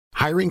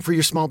Hiring for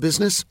your small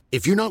business?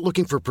 If you're not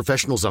looking for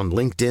professionals on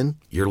LinkedIn,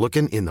 you're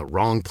looking in the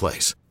wrong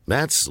place.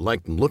 That's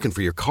like looking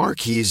for your car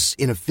keys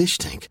in a fish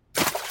tank.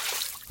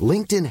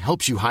 LinkedIn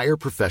helps you hire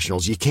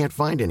professionals you can't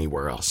find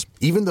anywhere else,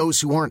 even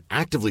those who aren't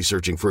actively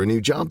searching for a new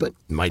job but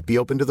might be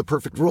open to the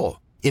perfect role.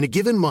 In a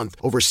given month,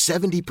 over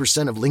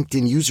 70% of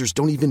LinkedIn users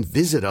don't even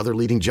visit other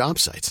leading job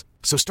sites.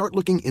 So start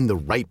looking in the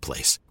right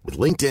place. With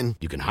LinkedIn,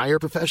 you can hire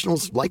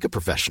professionals like a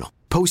professional.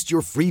 Post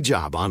your free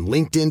job on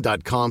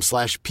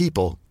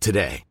linkedin.com/people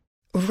today.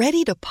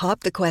 Ready to pop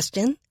the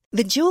question?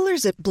 The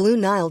jewelers at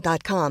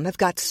BlueNile.com have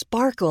got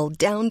sparkle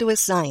down to a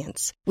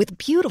science with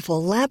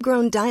beautiful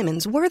lab-grown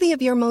diamonds worthy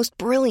of your most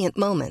brilliant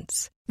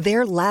moments.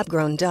 Their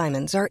lab-grown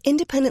diamonds are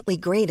independently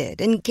graded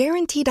and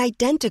guaranteed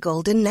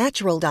identical to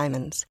natural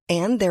diamonds,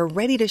 and they're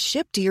ready to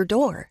ship to your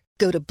door.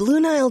 Go to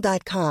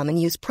BlueNile.com and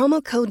use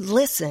promo code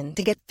LISTEN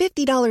to get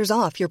 $50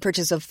 off your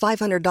purchase of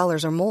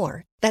 $500 or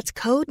more. That's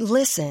code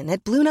LISTEN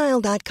at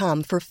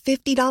BlueNile.com for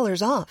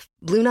 $50 off.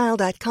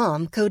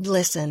 BlueNile.com, code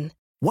LISTEN.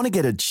 Want to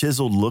get a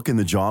chiseled look in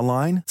the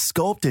jawline?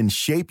 Sculpt and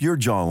shape your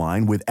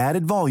jawline with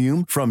added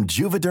volume from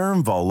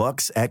Juvederm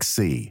Volux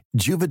XC.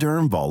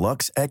 Juvederm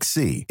Volux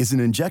XC is an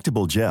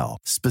injectable gel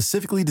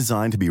specifically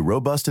designed to be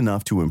robust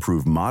enough to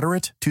improve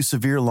moderate to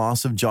severe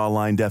loss of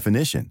jawline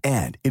definition.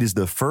 And it is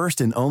the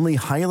first and only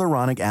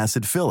hyaluronic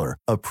acid filler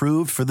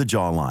approved for the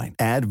jawline.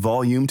 Add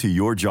volume to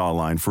your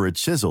jawline for a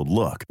chiseled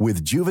look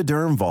with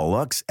Juvederm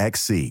Volux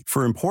XC.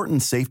 For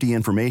important safety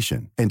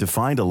information and to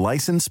find a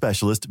licensed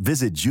specialist,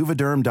 visit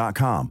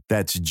Juvederm.com.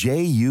 That's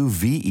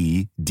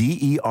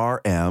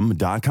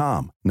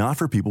Juvederm.com. Not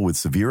for people with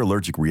severe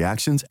allergic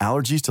reactions,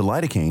 allergies to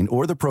lidocaine,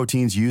 or the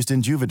proteins used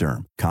in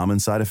Juvederm. Common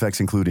side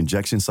effects include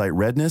injection site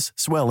redness,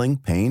 swelling,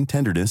 pain,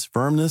 tenderness,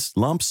 firmness,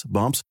 lumps,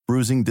 bumps,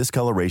 bruising,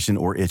 discoloration,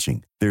 or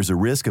itching. There's a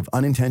risk of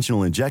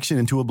unintentional injection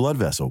into a blood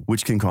vessel,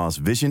 which can cause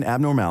vision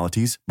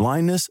abnormalities,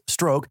 blindness,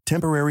 stroke,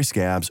 temporary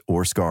scabs,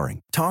 or scarring.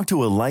 Talk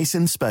to a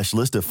licensed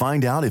specialist to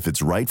find out if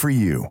it's right for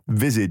you.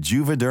 Visit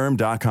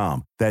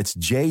Juvederm.com. That's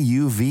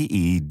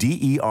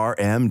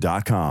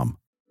Juvederm.com.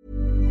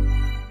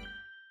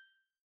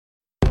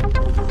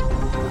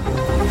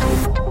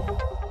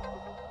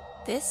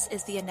 This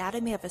is the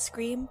Anatomy of a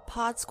Scream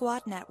Pod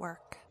Squad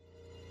Network.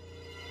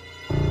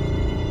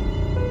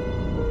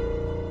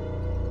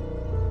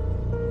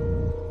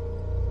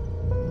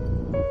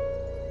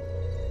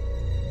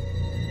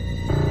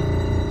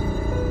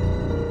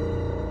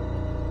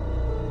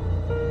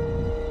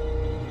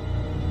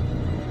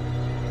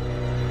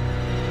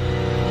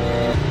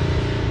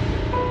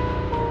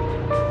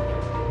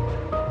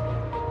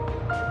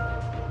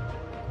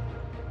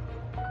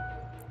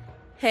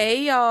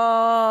 Hey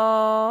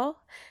y'all,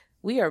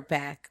 we are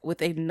back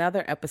with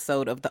another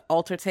episode of the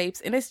Alter Tapes,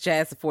 and it's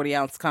Jazz, the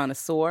 40-ounce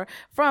connoisseur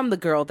from the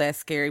Girl That's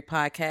Scary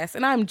podcast,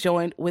 and I'm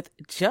joined with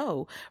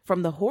Joe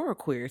from the Horror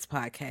Queers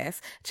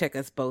podcast. Check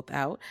us both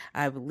out.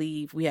 I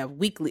believe we have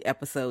weekly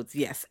episodes,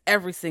 yes,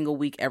 every single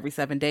week, every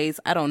 7 days.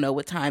 I don't know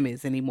what time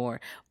is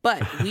anymore,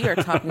 but we are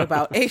talking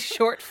about a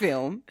short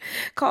film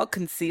called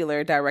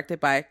Concealer,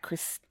 directed by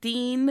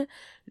Christine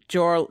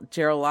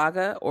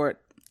Gerolaga,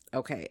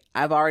 Okay,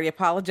 I've already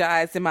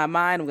apologized in my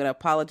mind. I'm going to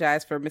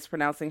apologize for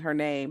mispronouncing her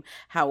name.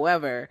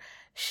 However,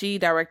 she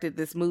directed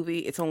this movie.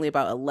 It's only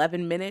about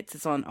 11 minutes.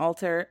 It's on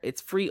Alter.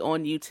 It's free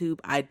on YouTube.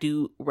 I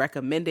do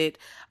recommend it.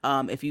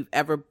 If you've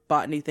ever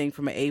bought anything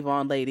from an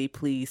Avon lady,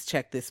 please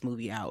check this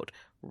movie out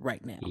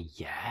right now.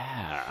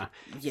 Yeah.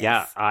 Yes.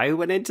 Yeah, I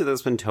went into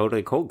this one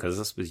totally cold because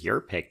this was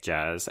your pick,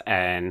 Jazz.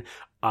 And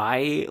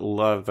I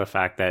love the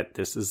fact that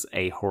this is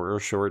a horror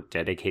short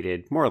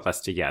dedicated more or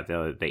less to,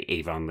 the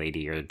Avon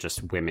lady, or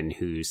just women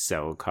who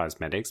sell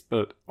cosmetics,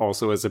 but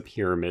also as a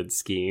pyramid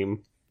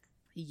scheme.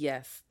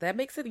 Yes, that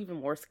makes it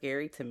even more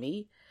scary to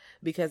me,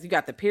 because you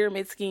got the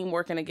pyramid scheme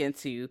working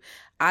against you.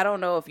 I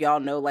don't know if y'all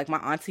know, like my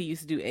auntie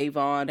used to do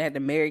Avon. They had the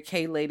Mary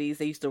Kay ladies.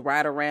 They used to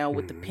ride around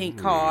with the pink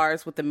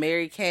cars with the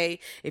Mary Kay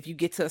if you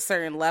get to a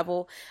certain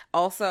level.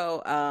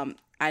 Also,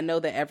 I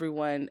know that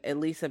everyone, at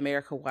least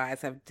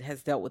America-wise,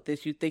 has dealt with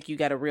this. You think you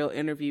got a real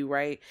interview,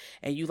 right?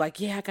 And you like,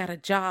 yeah, I got a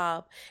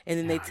job. And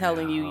then they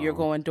telling you you're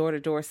going door to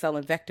door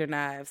selling Vector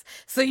knives.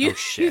 So you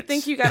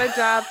think you got a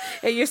job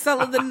and you're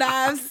selling the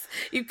knives.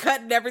 You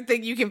cutting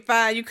everything you can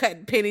find. You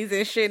cutting pennies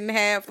and shit in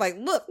half. Like,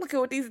 look at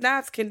what these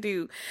knives can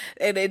do.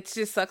 And it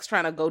just sucks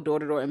trying to go door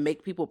to door and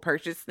make people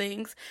purchase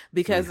things.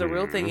 Because the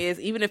real thing is,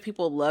 even if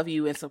people love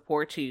you and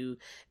support you,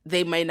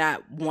 they may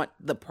not want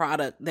the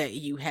product that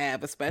you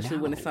have, especially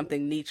when it's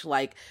something niche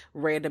like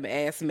random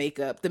ass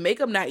makeup. The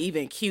makeup not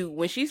even cute.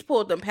 When she's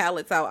pulled them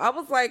palettes out, I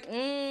was like,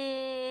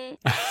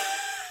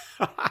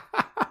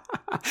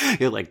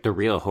 You're like, the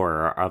real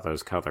horror are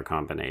those color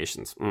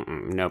combinations.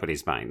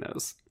 Nobody's buying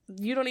those.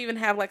 You don't even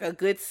have like a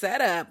good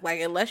setup.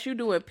 Like, unless you're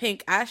doing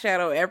pink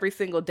eyeshadow every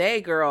single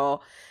day,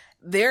 girl,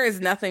 there is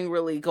nothing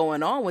really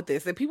going on with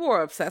this. And people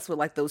are obsessed with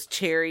like those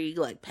cherry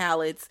like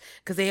palettes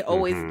because they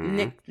always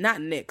not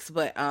NYX,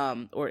 but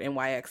or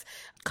NYX,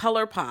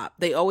 ColourPop.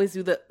 They always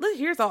do look,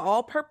 here's an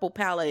all purple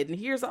palette and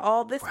here's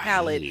all this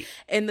palette.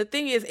 And the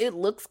thing is, it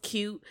looks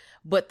cute,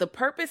 but the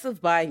purpose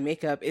of buying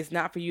makeup is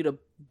not for you to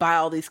buy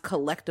all these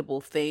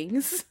collectible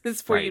things.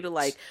 It's for you to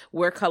like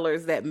wear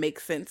colors that make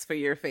sense for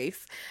your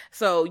face.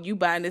 So you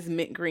buying this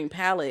mint green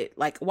palette,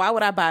 like why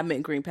would I buy a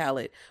mint green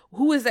palette?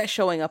 Who is that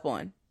showing up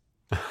on?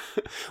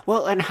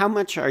 Well, and how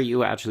much are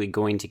you actually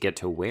going to get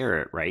to wear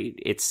it, right?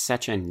 It's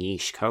such a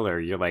niche color.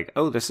 You're like,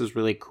 oh, this is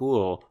really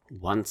cool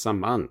once a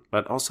month,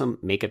 but also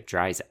makeup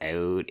dries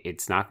out.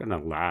 It's not going to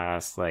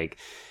last. Like,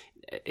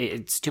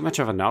 it's too much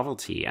of a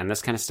novelty. And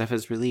this kind of stuff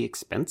is really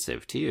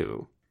expensive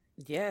too.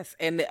 Yes.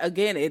 And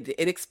again, it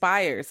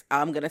expires.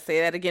 I'm going to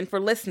say that again for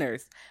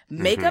listeners.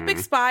 Makeup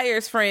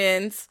expires,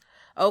 friends.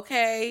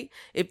 Okay.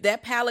 If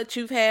that palette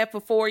you've had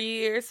for 4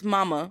 years,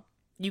 mama,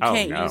 you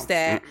can't use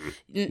that.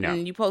 No.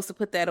 You're supposed to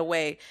put that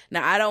away.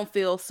 Now, I don't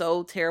feel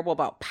so terrible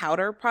about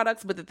powder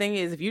products, but the thing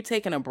is, if you're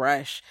taking a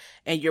brush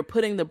and you're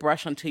putting the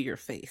brush onto your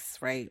face,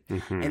 right?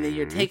 And then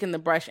you're taking the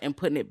brush and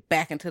putting it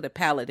back into the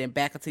palette and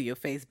back into your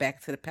face, back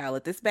into the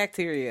palette. This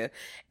bacteria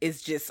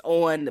is just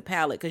on the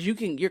palette because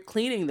you're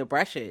cleaning the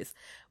brushes,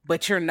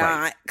 but you're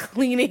not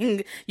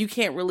cleaning. You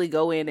can't really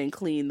go in and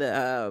clean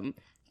the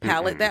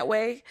palette that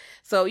way.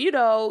 So, you're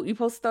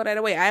supposed to throw that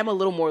away. I am a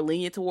little more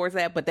lenient towards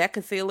that, but that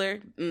concealer,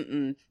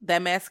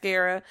 that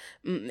mascara,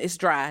 it's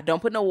dry. Don't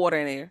put no water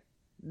in there.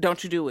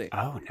 Don't you do it.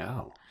 Oh,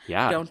 no.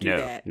 Yeah. Don't do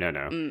that.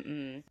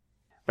 No.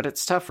 But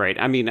it's tough, right?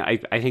 I mean,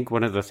 I think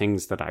one of the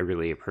things that I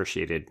really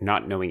appreciated,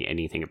 not knowing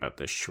anything about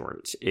this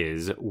short,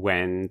 is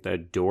when the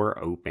door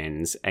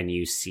opens and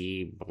you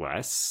see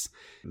Bless,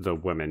 the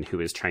woman who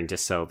is trying to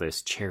sell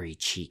this cherry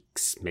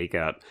cheeks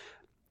makeup.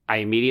 I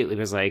immediately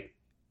was like,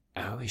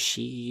 oh, is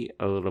she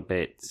a little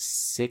bit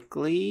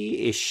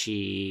sickly? Is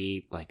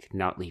she, like,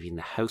 not leaving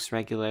the house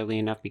regularly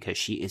enough? Because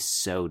she is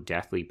so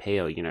deathly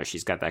pale.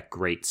 She's got that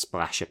great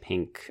splash of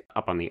pink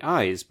up on the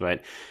eyes.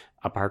 But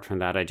apart from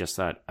that, I just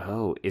thought,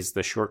 oh, is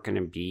the short going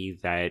to be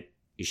that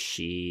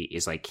she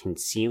is, like,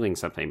 concealing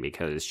something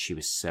because she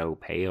was so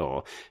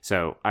pale?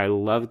 So I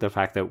love the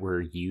fact that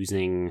we're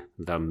using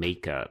the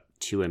makeup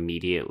to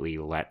immediately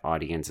let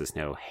audiences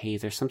know, hey,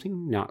 there's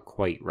something not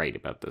quite right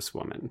about this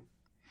woman.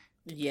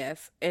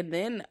 Yes. And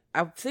then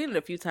I've seen it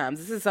a few times.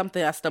 This is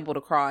something I stumbled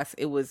across.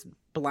 It was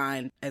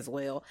blind as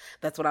well.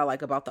 That's what I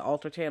like about the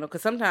Ultra channel.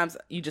 Because sometimes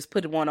you just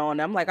put one on.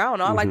 And I'm like, I don't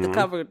know. I like the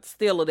cover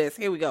still of this.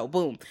 Here we go.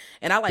 Boom.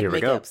 And I like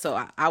makeup.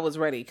 So I was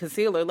ready.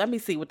 Concealer. Let me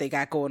see what they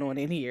got going on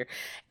in here.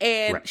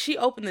 And she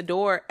opened the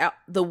door.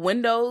 The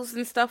windows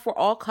and stuff were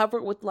all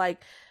covered with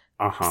like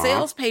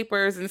sales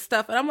papers and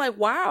stuff. And I'm like,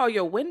 why are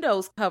your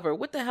windows covered?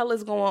 What the hell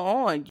is going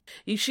on?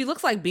 She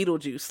looks like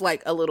Beetlejuice,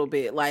 like a little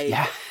bit, like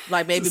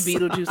maybe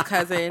Beetlejuice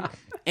cousin.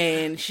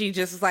 And she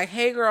just is like,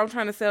 hey girl, I'm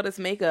trying to sell this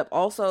makeup.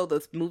 Also,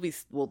 the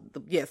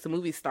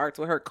movie starts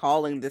with her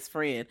calling this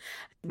friend.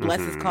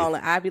 Bless is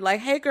calling Ivy like,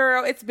 hey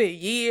girl, it's been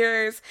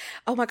years.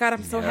 Oh my God,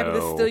 I'm so happy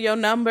to steal your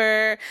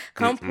number.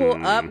 Come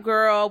pull up,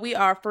 girl. We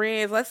are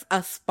friends. Let's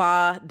a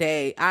spa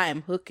day. I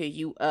am hooking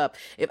you up.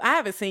 If I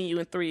haven't seen you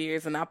in 3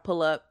 years and I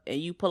pull up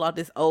and you pull out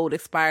this old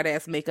expired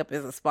ass makeup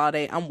as a spa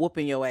day, I'm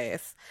whooping your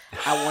ass.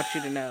 I want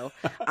you to know.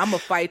 I'm gonna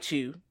fight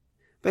you.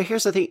 But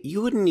here's the thing,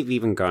 you wouldn't have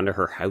even gone to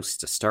her house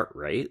to start,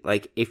 right?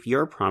 Like, if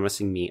you're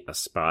promising me a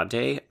spa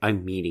day,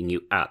 I'm meeting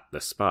you at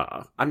the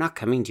spa. I'm not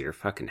coming to your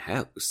fucking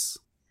house.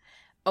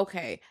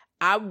 Okay,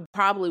 I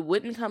probably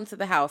wouldn't come to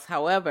the house.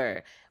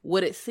 However,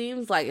 what it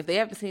seems like, if they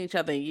haven't seen each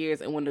other in years,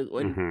 and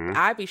when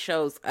Ivy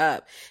shows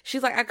up,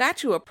 she's like, I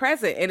got you a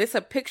present. And it's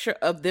a picture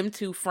of them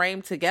two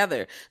framed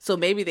together. So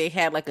maybe they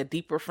had like a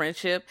deeper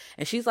friendship.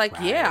 And she's like,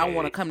 yeah, I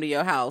want to come to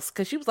your house.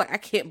 Because she was like, I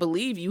can't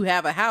believe you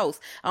have a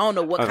house. I don't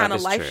know what kind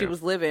of life she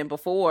was living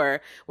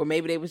before, where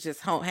maybe they was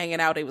just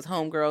hanging out. They was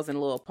homegirls in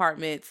little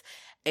apartments.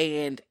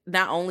 And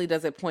not only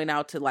does it point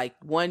out to like,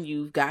 one,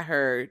 you've got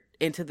her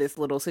into this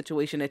little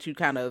situation that you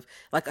kind of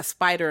like a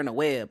spider in a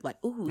web, like,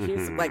 ooh,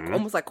 here's like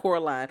almost like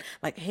Coraline,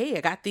 like, hey,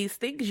 I got these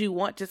things you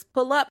want, just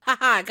pull up,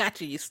 haha, I got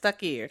you, you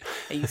stuck here,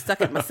 and you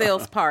stuck at my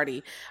sales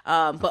party.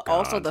 But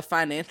also the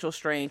financial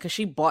strain, because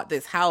she bought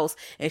this house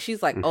and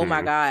she's like, oh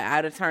my God,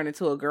 I'd have turned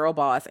into a girl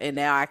boss and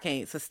now I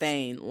can't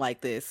sustain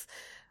like this.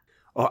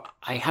 Oh,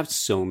 I have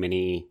so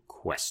many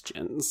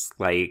questions.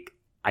 Like,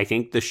 I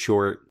think the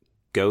short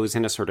goes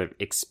in a sort of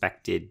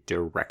expected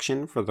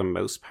direction for the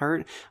most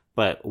part.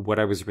 But what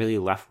I was really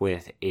left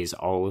with is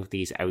all of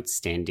these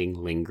outstanding,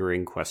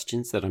 lingering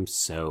questions that I'm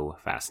so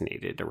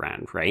fascinated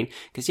around, right?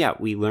 Because, yeah,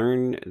 we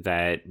learn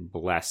that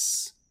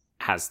Bless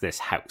has this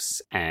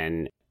house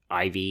and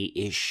Ivy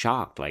is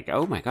shocked, like,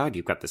 oh my God,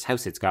 you've got this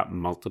house. It's got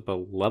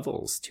multiple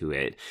levels to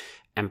it.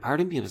 And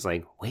part of me was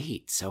like,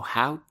 wait, so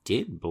how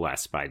did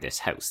Bless buy this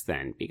house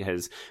then?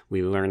 Because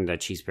we learned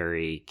that she's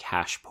very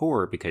cash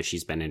poor because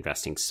she's been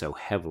investing so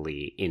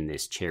heavily in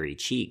this cherry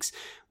cheeks.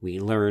 We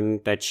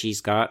learned that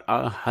she's got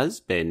a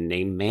husband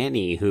named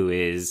Manny who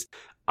is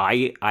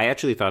I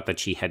actually thought that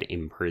she had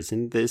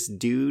imprisoned this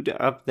dude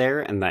up there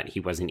and that he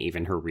wasn't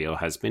even her real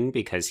husband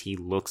because he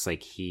looks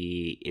like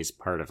he is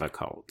part of a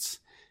cult.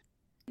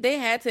 They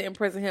had to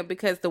imprison him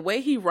because the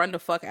way he run the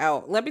fuck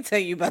out. Let me tell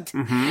you about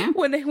that.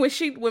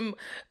 Mm-hmm. When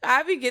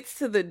Ivy gets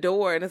to the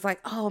door and it's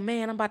like, oh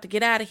man, I'm about to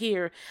get out of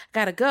here.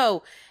 Gotta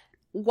go.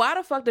 Why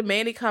the fuck did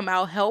Manny come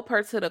out, help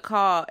her to the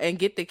car, and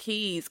get the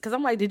keys? Because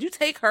I'm like, did you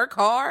take her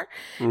car?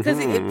 Because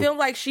it feels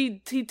like he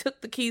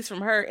took the keys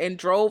from her and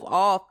drove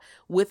off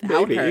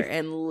without her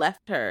and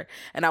left her.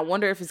 And I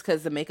wonder if it's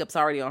because the makeup's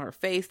already on her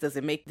face. Does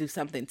it do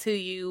something to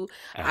you?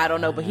 I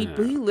don't know. But he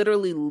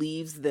literally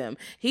leaves them.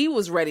 He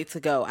was ready to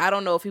go. I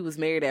don't know if he was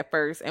married at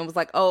first and was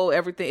like, oh,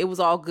 everything, it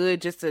was all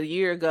good just a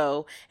year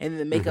ago. And then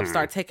the makeup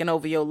started taking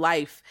over your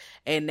life.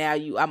 And now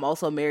I'm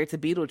also married to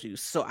Beetlejuice.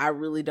 So I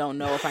really don't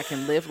know if I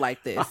can live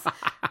like this.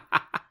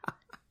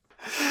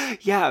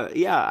 Yeah.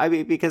 I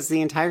mean, because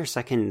the entire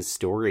second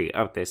story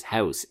of this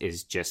house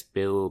is just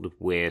filled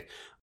with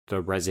the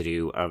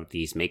residue of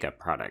these makeup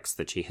products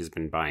that she has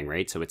been buying,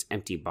 right? So it's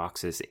empty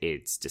boxes,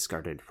 it's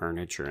discarded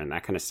furniture and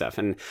that kind of stuff.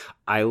 And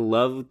I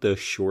love the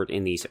short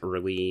in these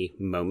early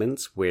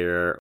moments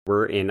where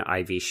we're in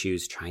Ivy's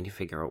shoes trying to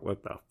figure out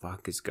what the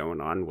fuck is going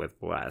on with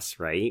Bless,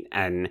 right?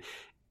 And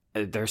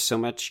there's so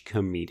much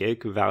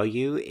comedic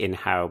value in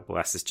how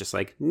Bless is just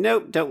like,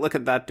 nope, don't look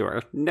at that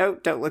door.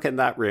 Nope, don't look at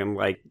that room.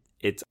 Like,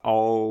 it's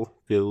all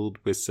filled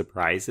with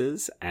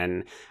surprises.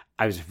 And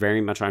I was very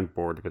much on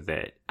board with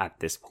it at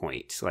this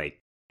point.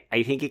 Like,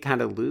 I think it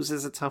kind of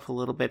loses itself a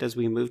little bit as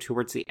we move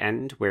towards the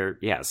end where,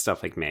 yeah,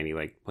 stuff like Manny,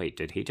 like, wait,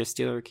 did he just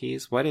steal her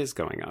keys? What is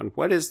going on?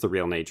 What is the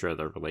real nature of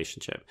the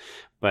relationship?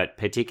 But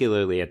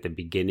particularly at the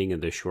beginning of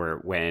the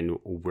short, when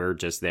we're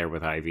just there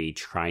with Ivy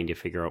trying to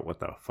figure out what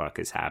the fuck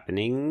is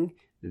happening,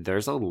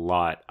 there's a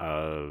lot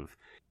of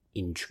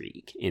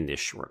intrigue in this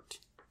short.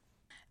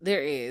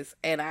 There is,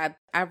 and I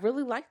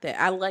really like that.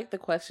 I like the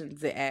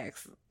questions it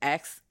asks.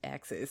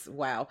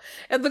 Wow.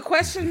 And the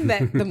question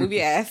that the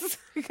movie asks,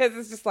 because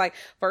it's just like,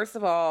 first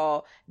of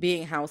all,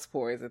 being house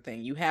poor is a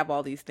thing. You have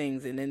all these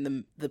things, and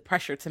then the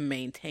pressure to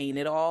maintain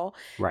it all.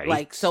 Right.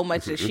 Like, so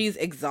much that she's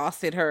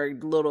exhausted her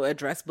little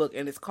address book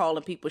and is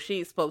calling people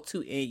she spoke to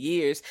in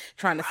years,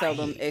 trying to sell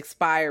them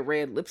expired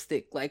red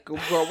lipstick. Like,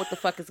 girl, what the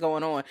fuck is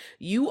going on?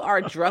 You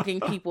are drugging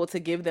people to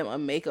give them a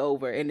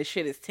makeover, and the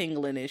shit is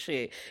tingling and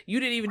shit. You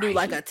didn't even do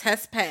like a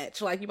test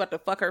patch. Like, you about to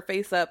fuck her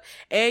face up,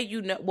 and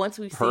you know, once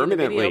we see the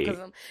video,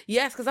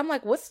 because I'm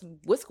like, what's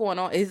going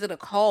on? Is it a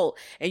cult?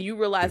 And you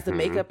realize the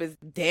makeup is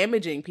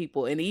damaging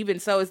people, and even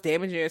so, it's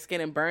damaging your skin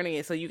and burning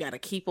it. So you got to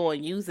keep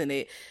on using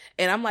it.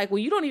 And I'm like, well,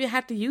 you don't even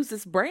have to use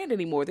this brand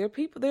anymore.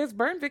 There's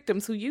burn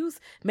victims who use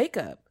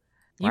makeup.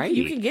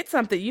 You can get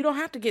something. You don't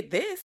have to get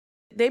this.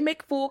 They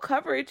make full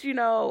coverage, and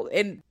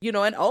in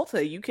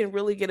Ulta, you can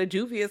really get a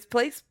Juvia's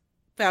Place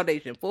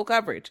foundation, full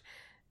coverage.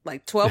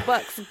 Like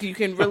 $12. You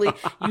can really,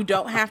 you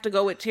don't have to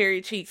go with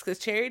Cherry Cheeks, because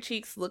Cherry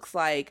Cheeks looks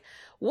like,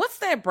 what's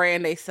that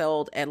brand they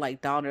sold at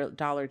like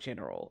Dollar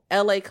General?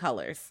 LA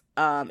Colors.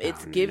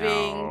 It's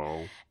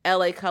giving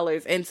LA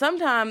Colors. And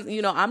sometimes,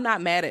 I'm not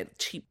mad at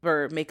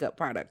cheaper makeup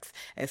products.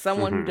 As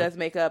someone who does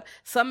makeup,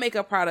 some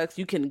makeup products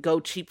you can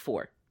go cheap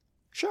for.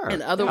 Sure.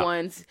 And other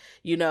ones,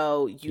 you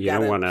gotta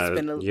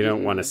spend you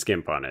don't want to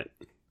skimp on it.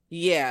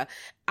 Yeah.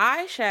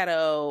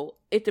 Eyeshadow,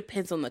 it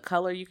depends on the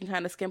color. You can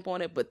kind of skimp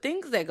on it, but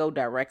things that go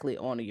directly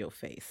onto your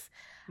face.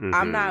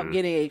 I'm not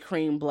getting a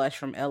cream blush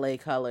from LA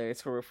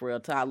Colors for real.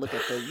 Till I look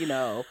at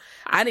the,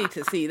 I need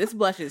to see. This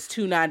blush is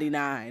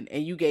 $2.99,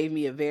 and you gave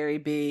me a very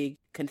big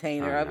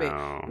container of it.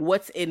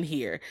 What's in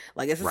here?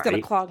 Like, is this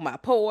gonna clog my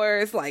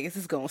pores? Like, is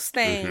this gonna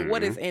stain?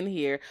 What is in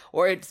here?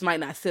 Or it just might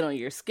not sit on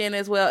your skin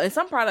as well. And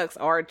some products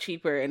are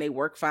cheaper and they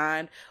work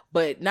fine,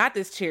 but not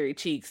this Cherry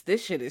Cheeks.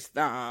 This shit is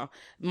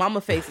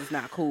mama face is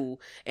not cool.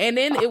 And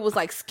then it was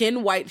like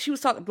skin white. She was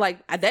talking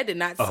like that did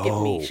not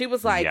skip me. She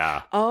was like,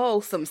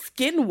 some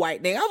skin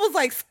whitening. I was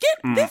like,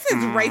 this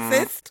is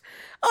racist.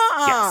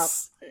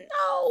 Yes.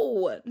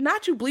 No,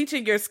 not you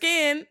bleaching your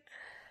skin.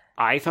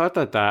 I thought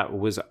that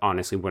was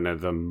honestly one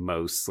of the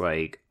most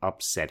like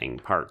upsetting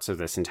parts of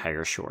this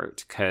entire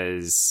short,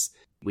 because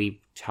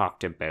we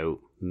talked about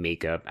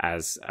makeup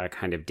as a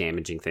kind of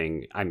damaging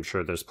thing. I'm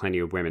sure there's plenty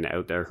of women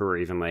out there who are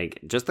even like,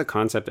 just the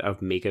concept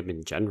of makeup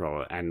in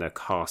general and the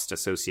cost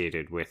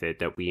associated with it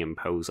that we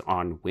impose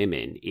on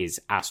women is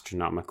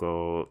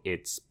astronomical.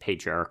 It's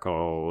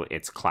patriarchal,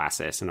 it's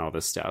classist and all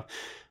this stuff.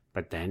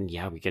 But then,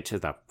 we get to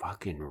the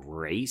fucking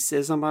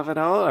racism of it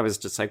all. I was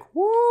just like,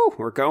 woo,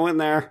 we're going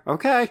there.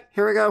 Okay,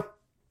 here we go.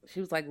 She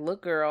was like,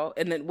 look, girl.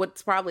 And then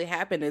what's probably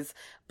happened is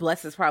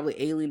Bless has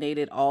probably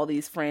alienated all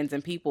these friends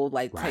and people,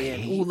 like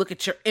saying, ooh, look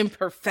at your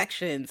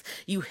imperfections.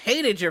 You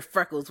hated your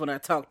freckles when I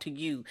talked to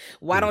you.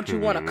 Why don't you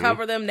want to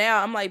cover them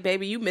now? I'm like,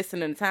 baby, you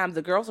missing in time.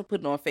 The girls are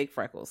putting on fake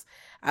freckles.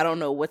 I don't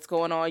know what's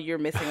going on. You're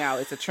missing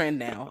out. It's a trend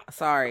now.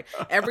 Sorry.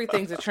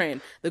 Everything's a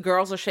trend. The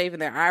girls are shaving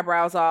their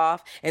eyebrows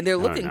off and they're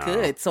looking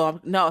good.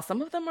 So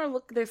some of them are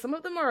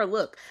a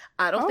look.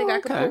 I don't think I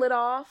could pull it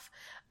off.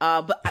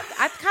 But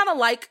I kind of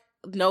like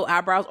no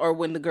eyebrows, or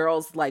when the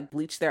girls like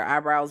bleach their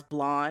eyebrows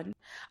blonde,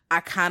 I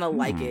kind of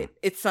like it.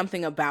 It's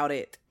something about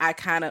it. I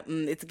kind of,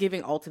 it's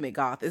giving ultimate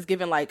goth. It's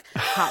giving like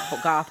hot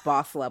goth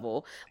boss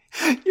level.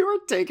 You are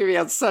taking me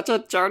on such a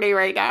journey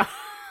right now.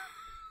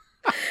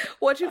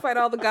 Once you fight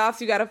all the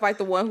goths, you got to fight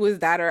the one who has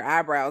dyed her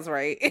eyebrows,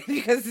 right?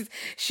 Because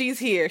she's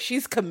here.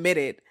 She's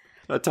committed.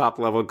 A top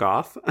level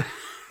goth.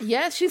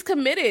 Yes, she's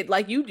committed.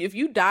 Like if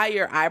you dye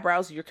your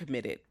eyebrows, you're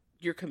committed.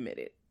 You're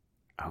committed.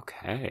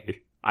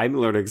 Okay. I'm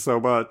learning so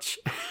much.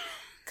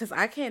 Because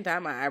I can't dye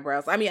my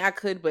eyebrows. I mean, I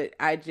could, but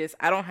I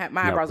don't have,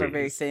 my eyebrows are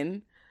very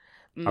thin.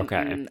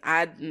 Okay.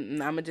 I'm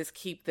going to just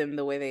keep them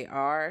the way they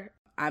are.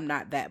 I'm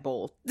not that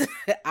bold.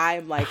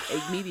 I'm like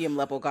a medium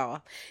level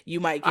goth. You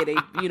might get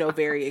a,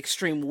 very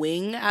extreme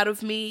wing out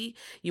of me.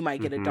 You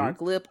might get a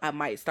dark lip. I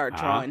might start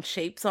drawing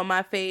shapes on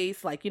my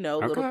face. Like,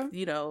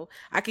 little,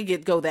 I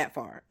could go that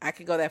far.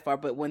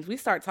 But when we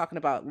start talking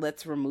about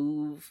let's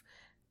remove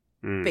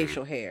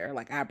facial hair,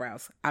 like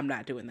eyebrows, I'm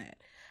not doing that.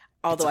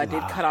 Although I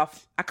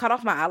cut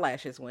off my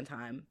eyelashes one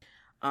time.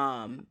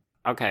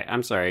 Okay,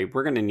 I'm sorry.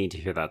 We're going to need to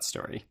hear that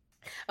story.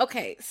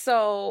 Okay,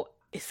 so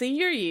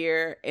senior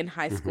year in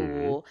high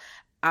school,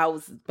 I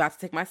was about to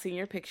take my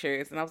senior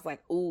pictures, and I was like,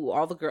 ooh,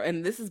 all the girls,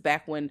 and this is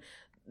back when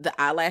the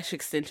eyelash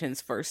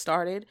extensions first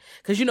started,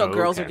 because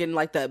girls are getting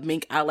like the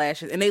mink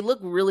eyelashes, and they look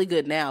really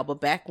good now, but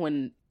back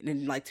when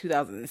in like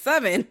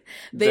 2007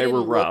 they didn't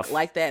were rough. look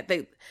like that.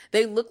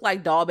 They look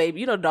like doll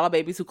baby, doll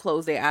babies who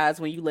close their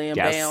eyes when you lay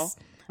them down.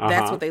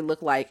 That's what they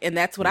look like, and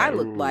that's what I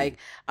looked like.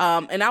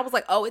 And I was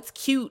like, oh, it's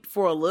cute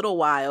for a little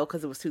while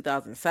because it was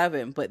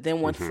 2007. But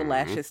then once the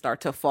lashes start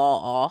to fall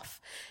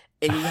off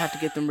and you have to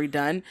get them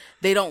redone,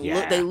 they don't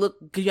look. They look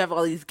because you have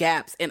all these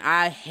gaps, and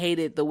I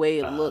hated the way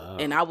it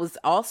looked. And I was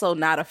also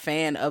not a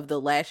fan of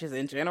the lashes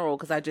in general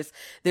because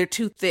they're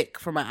too thick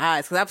for my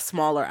eyes because I have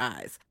smaller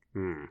eyes.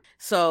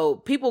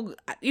 So people,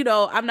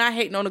 I'm not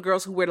hating on the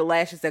girls who wear the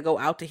lashes that go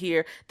out to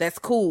here. That's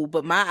cool,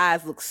 but my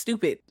eyes look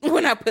stupid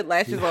when I put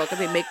lashes on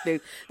because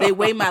they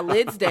weigh my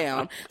lids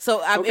down.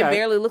 So it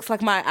barely looks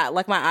like my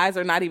eyes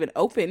are not even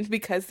open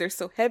because they're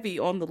so heavy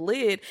on the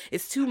lid.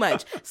 It's too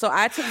much. So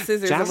I took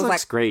scissors. Jazz and was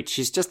looks great.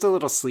 She's just a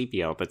little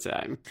sleepy all the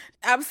time.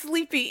 I'm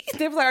sleepy.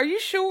 They were like, "Are you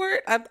sure?"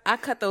 I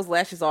cut those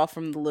lashes off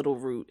from the little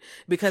root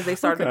because they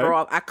started to grow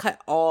off. I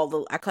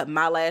cut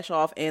my lash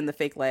off and the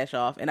fake lash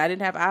off, and I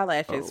didn't have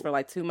eyelashes for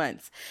like 2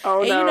 months.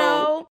 Oh, and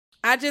no.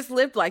 I just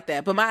lived like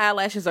that. But my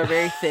eyelashes are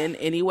very thin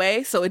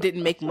anyway, so it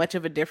didn't make much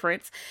of a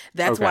difference.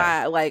 That's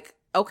why,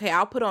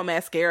 I'll put on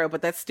mascara,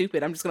 but that's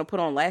stupid. I'm just going to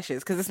put on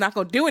lashes because it's not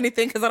going to do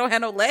anything because I don't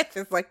have no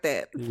lashes like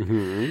that.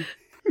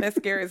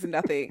 Mascara is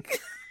nothing.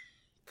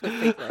 Put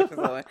fake lashes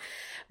on.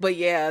 But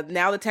yeah,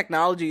 now the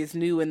technology is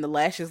new and the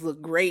lashes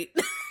look great.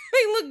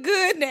 They look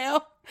good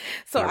now.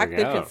 So I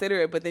could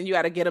consider it, but then you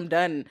got to get them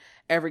done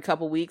every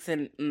couple weeks,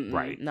 and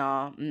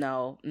no,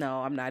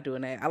 I'm not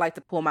doing that. I like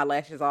to pull my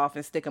lashes off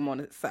and stick them on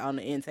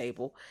the end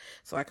table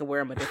so I can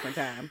wear them a different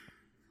time.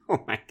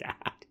 Oh my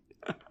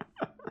god!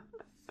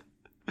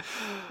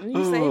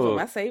 You save them.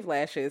 I save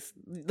lashes.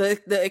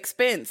 The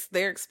expense,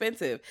 they're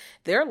expensive.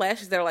 There are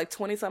lashes that are like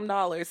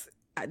 $20-something.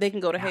 They can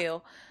go to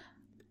hell.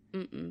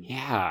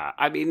 Yeah,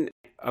 I mean,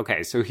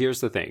 okay, so here's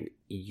the thing.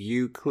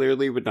 You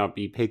clearly would not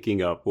be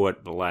picking up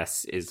what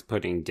Bless is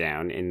putting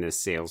down in this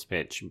sales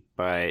pitch,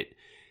 but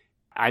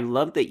I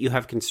love that you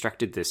have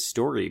constructed this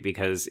story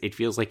because it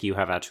feels like you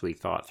have actually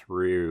thought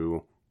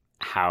through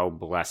how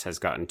Bless has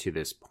gotten to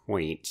this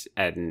point,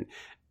 and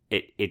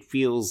it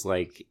feels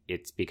like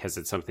it's because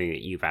it's something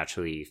that you've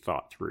actually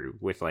thought through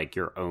with like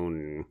your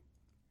own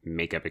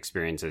makeup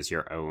experiences,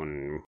 your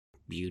own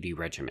beauty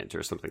regiment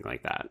or something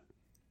like that.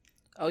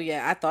 Oh,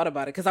 yeah, I thought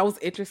about it because I was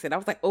interested. I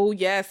was like, oh,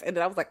 yes. And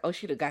then I was like, oh,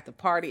 she'd have got the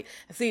party.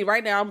 See,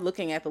 right now I'm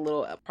looking at the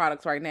little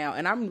products right now,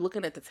 and I'm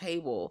looking at the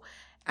table.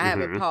 I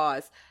haven't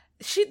paused.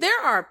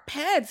 There are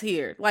pads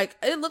here. Like,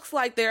 it looks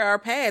like there are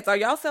pads. Are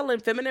y'all selling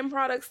feminine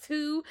products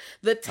too?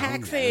 The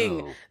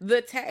taxing,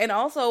 and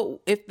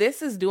also, if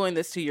this is doing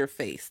this to your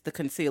face, the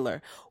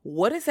concealer,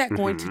 what is that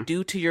going to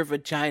do to your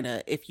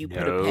vagina if you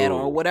put a pad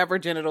on, or whatever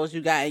genitals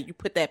you got and you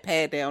put that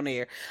pad down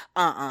there?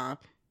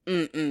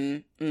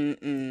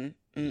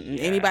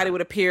 Anybody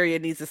with a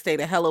period needs to stay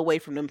the hell away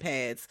from them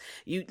pads.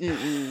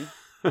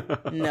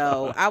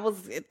 No,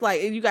 it's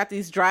like, you got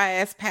these dry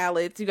ass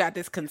palettes, you got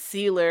this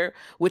concealer,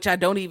 which I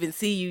don't even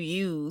see you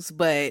use,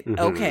 but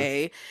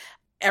okay.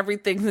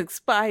 Everything's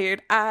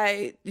expired.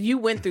 You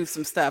went through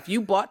some stuff. You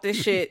bought this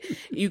shit.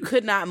 You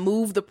could not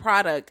move the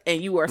product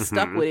and you are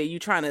stuck with it. You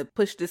trying to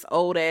push this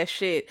old ass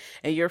shit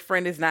and your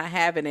friend is not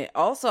having it.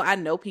 Also, I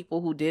know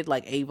people who did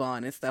like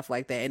Avon and stuff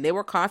like that, and they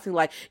were constantly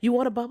like, you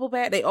want a bubble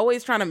bath? They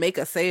always trying to make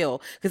a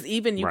sale, because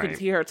even you could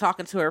hear her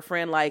talking to her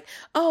friend like,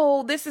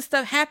 oh, this is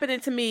stuff happening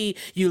to me.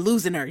 You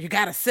losing her. You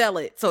got to sell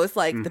it. So it's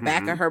like the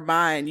back of her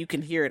mind, you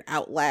can hear it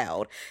out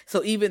loud.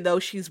 So even though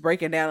she's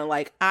breaking down and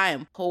like, I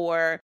am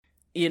poor,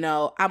 I'm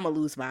going to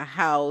lose my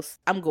house,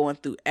 I'm going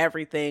through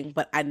everything,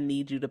 but I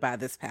need you to buy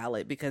this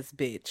palette because,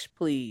 bitch,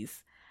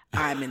 please,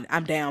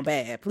 I'm down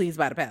bad. Please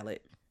buy the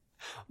palette.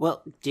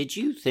 Well, did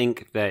you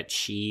think that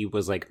she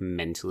was like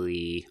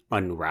mentally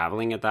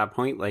unraveling at that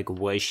point? Like,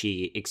 was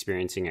she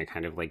experiencing a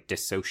kind of like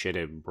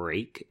dissociative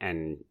break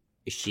and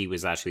she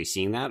was actually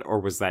seeing that? Or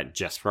was that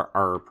just for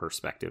our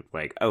perspective?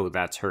 Like, oh,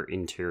 that's her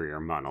interior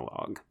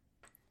monologue.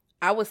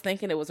 I was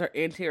thinking it was her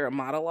interior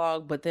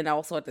monologue, but then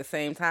also at the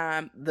same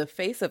time, the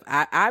face of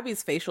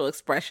Ivy's facial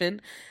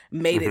expression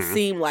made it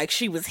seem like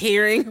she was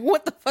hearing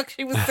what the fuck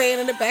she was saying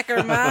in the back of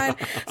her mind.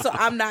 So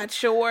I'm not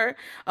sure.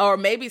 Or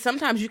maybe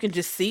sometimes you can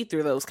just see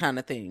through those kind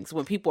of things.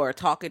 When people are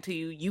talking to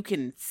you, you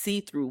can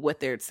see through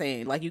what they're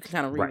saying. Like you can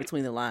kind of read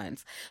between the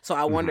lines. So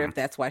I wonder if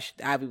that's why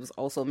Ivy was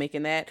also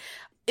making that.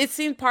 It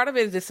seemed part of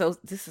it is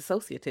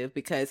disassociative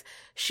because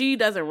she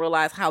doesn't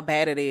realize how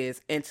bad it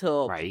is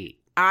until... Right.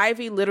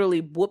 Ivy literally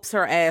whoops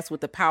her ass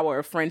with the power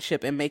of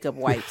friendship and makeup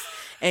wipes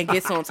and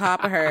gets on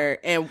top of her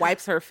and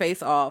wipes her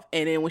face off.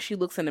 And then when she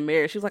looks in the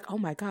mirror, she's like, oh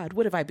my God,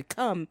 what have I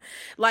become?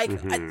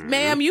 Like,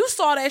 ma'am, you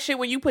saw that shit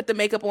when you put the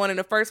makeup on in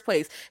the first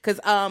place.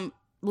 Because,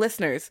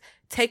 listeners,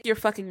 take your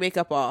fucking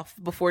makeup off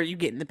before you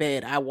get in the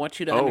bed. I want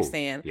you to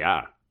understand.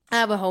 Yeah. I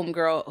have a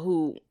homegirl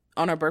who...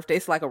 on her birthday,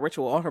 it's like a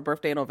ritual. On her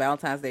birthday and on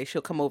Valentine's Day,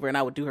 she'll come over and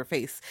I would do her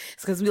face.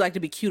 It's because we like to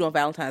be cute on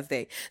Valentine's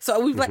Day. So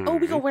we'd be like, oh,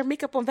 we gonna wear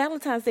makeup on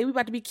Valentine's Day. We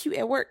about to be cute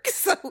at work.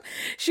 So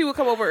she would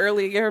come over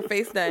early and get her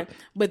face done.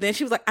 But then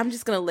she was like, I'm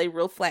just gonna lay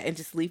real flat and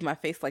just leave my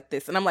face like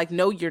this. And I'm like,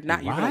 no, you're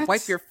not. You're gonna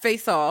wipe your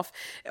face off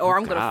or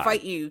I'm gonna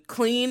fight you.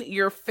 Clean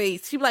your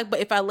face. She'd be like, but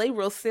if I lay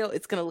real still,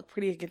 it's gonna look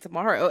pretty again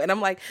tomorrow. And I'm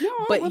like, no,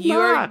 but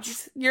you're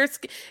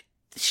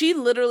she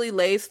literally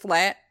lays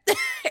flat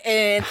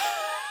and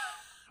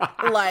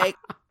like...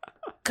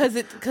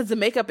 Because the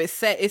makeup is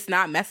set, it's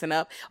not messing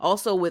up.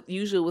 Also,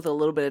 usually with a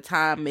little bit of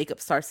time, makeup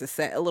starts to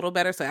set a little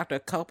better. So after a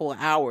couple of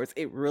hours,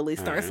 it really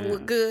starts to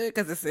look good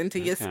because it's into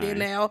your skin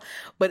now.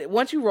 But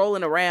once you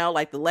rolling around,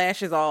 like the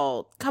lashes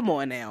all, come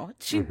on now.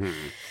 She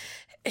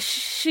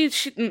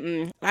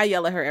I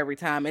yell at her every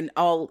time. And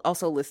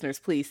also listeners,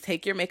 please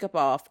take your makeup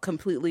off,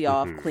 completely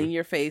off, clean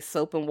your face,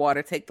 soap and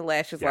water, take the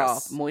lashes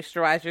off,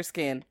 moisturize your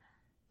skin,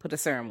 put a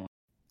serum on.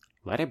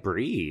 Let it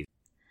breathe.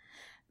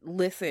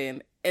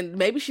 Listen, and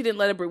maybe she didn't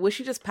let it breathe. Was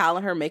she just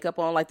piling her makeup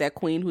on like that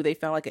queen who they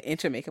found like an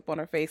inch of makeup on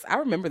her face? I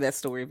remember that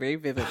story very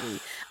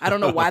vividly. I don't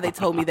know why they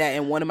told me that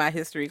in one of my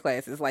history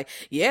classes. Like,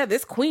 yeah,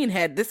 this queen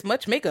had this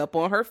much makeup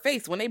on her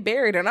face when they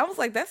buried her. And I was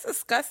like, that's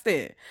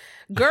disgusting.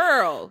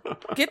 Girl,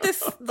 get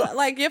this,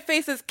 like your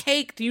face is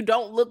caked. You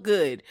don't look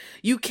good.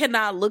 You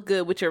cannot look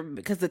good with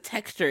because the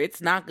texture,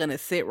 it's not going to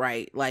sit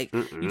right. Like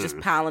you just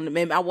piling them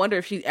in. I wonder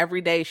if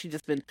every day she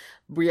just been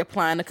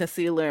reapplying the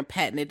concealer and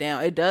patting it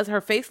down. It does.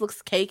 Her face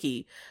looks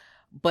cakey.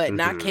 But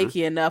not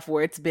cakey enough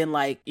where it's been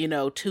like,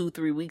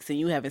 2-3 weeks and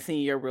you haven't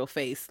seen your real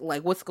face.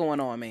 Like, what's going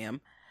on,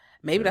 ma'am?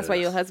 Maybe that's why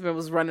your husband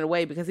was running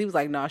away because he was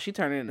like, no, she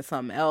turning into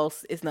something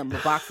else. It's nothing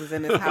but boxes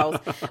in this house.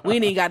 We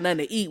ain't got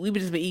nothing to eat. We've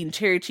just been eating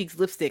Cherry Cheeks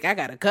lipstick. I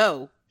gotta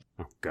go.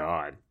 Oh,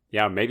 God.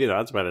 Yeah, maybe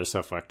that's why they're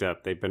so fucked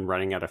up. They've been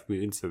running out of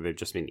food, so they've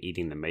just been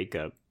eating the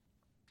makeup.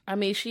 I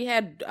mean, she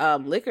had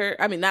liquor.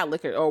 I mean, not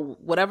liquor or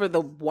whatever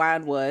the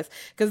wine was.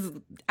 Because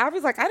I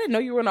was like, I didn't know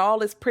you were into all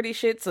this pretty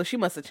shit. So she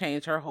must have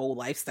changed her whole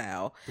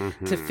lifestyle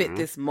to fit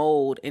this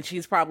mold. And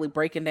she's probably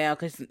breaking down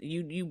because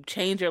you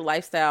change your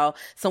lifestyle.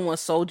 Someone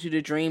sold you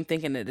the dream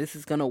thinking that this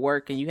is going to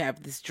work. And you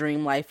have this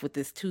dream life with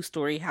this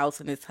 2-story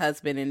house and this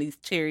husband and these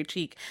Cherry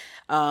Cheek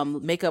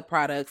makeup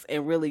products.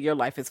 And really your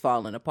life is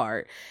falling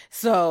apart.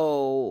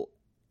 So...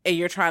 and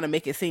you're trying to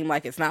make it seem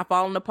like it's not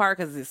falling apart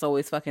because it's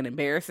always fucking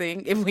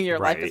embarrassing when your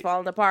life is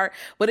falling apart.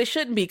 But it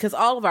shouldn't be because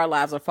all of our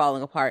lives are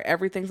falling apart.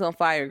 Everything's on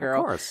fire,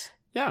 girl. Of course.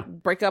 Yeah.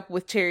 Break up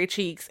with Cherry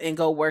Cheeks and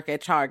go work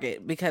at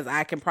Target because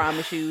I can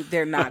promise you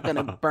they're not going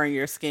to burn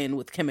your skin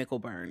with chemical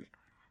burn.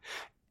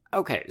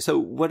 Okay, so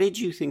what did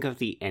you think of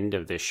the end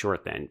of this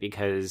short then?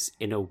 Because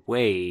in a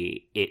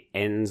way, it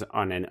ends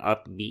on an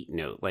upbeat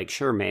note. Like,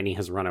 sure, Manny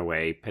has run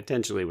away,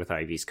 potentially with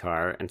Ivy's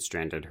car, and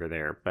stranded her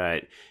there.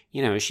 But,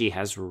 she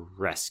has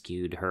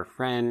rescued her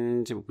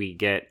friend. We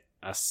get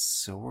a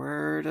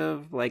sort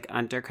of, like,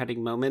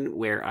 undercutting moment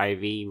where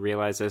Ivy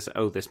realizes,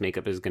 oh, this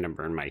makeup is going to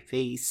burn my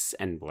face.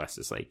 And Bless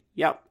is like,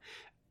 yep.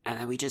 And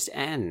then we just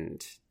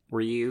end.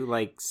 Were you,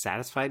 like,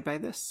 satisfied by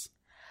this?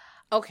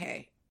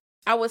 Okay.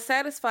 I was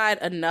satisfied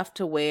enough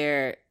to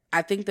where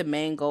I think the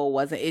main goal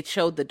wasn't, it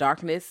showed the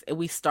darkness.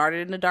 We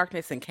started in the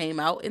darkness and came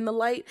out in the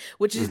light,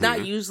 which is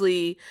not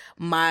usually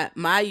my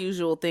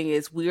usual thing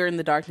is we're in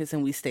the darkness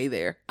and we stay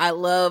there. I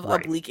love a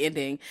bleak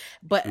ending,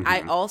 but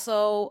I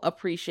also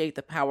appreciate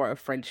the power of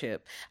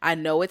friendship. I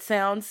know it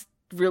sounds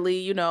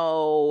really,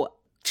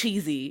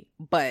 cheesy,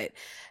 but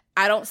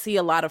I don't see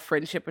a lot of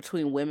friendship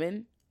between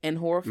women in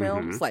horror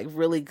films, like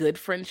really good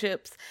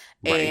friendships.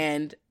 Right.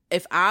 And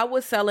if I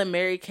was selling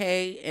Mary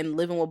Kay and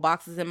living with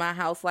boxes in my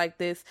house like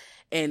this,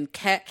 and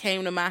Kat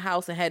came to my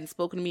house and hadn't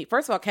spoken to me,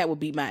 first of all, Kat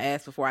would beat my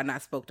ass before I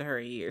not spoke to her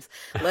in years.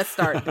 Let's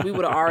start. We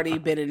would have already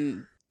been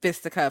in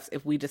fisticuffs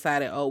if we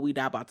decided, oh, we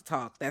not about to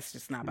talk. That's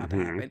just not about to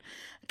happen.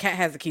 Kat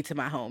has the key to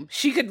my home.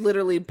 She could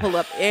literally pull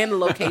up and the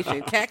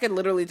location. Kat could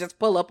literally just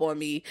pull up on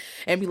me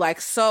and be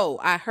like, so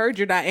I heard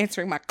you're not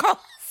answering my calls.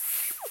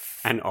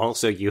 And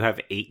also, you have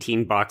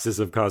 18 boxes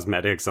of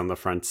cosmetics on the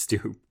front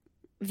stoop.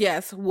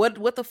 Yes.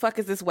 What the fuck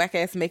is this whack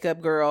ass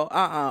makeup girl?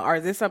 Or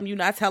is this something you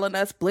not telling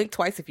us? Blink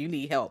twice if you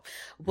need help.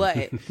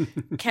 But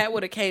Kat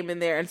would have came in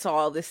there and saw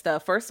all this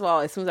stuff. First of all,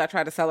 as soon as I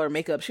tried to sell her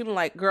makeup, she was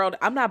like, girl,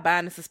 I'm not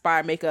buying this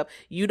Aspire makeup.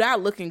 You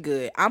not looking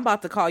good. I'm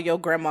about to call your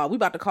grandma. We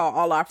about to call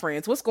all our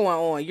friends. What's going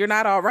on? You're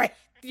not all right.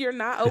 You're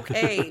not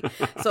okay.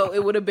 So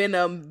it would have been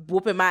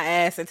whooping my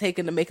ass and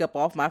taking the makeup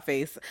off my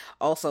face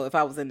also if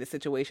I was in this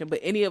situation. But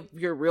any of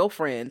your real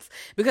friends,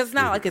 because it's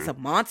not like it's a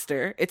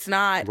monster. It's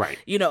not,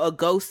 a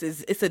ghost.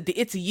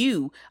 It's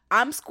you.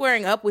 I'm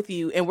squaring up with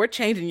you and we're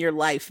changing your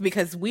life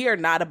because we are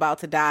not about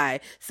to die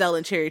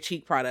selling cherry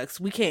cheek products.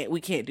 We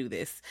can't do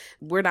this.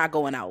 We're not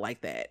going out like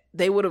that.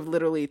 They would have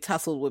literally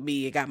tussled with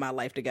me and got my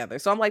life together.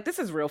 So I'm like, this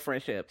is real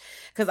friendship,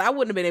 because I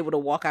wouldn't have been able to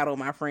walk out on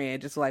my friend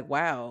just like,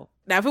 wow.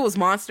 Now, if it was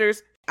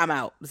monsters, I'm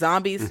out.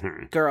 Zombies,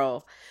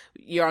 girl,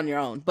 you're on your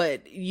own.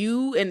 But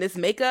you and this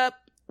makeup,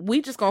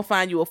 we just gonna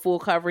find you a full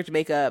coverage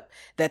makeup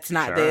that's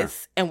not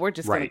this, and we're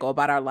just gonna go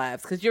about our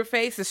lives, because your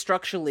face is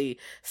structurally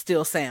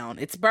still sound.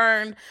 It's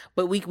burned,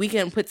 but we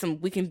can put some,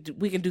 we can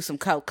do some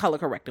color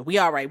corrective. We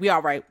all right. We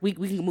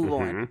can move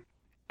on.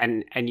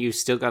 And you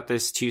still got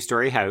this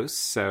 2-story house,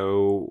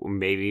 so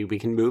maybe we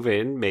can move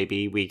in.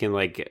 Maybe we can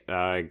get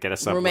a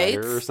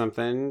subletter or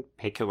something.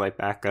 Pick your life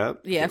back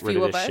up. Yeah, get rid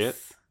of this shit.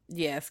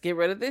 Yes, get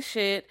rid of this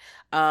shit.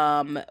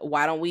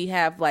 Why don't we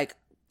have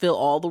fill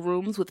all the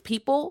rooms with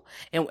people,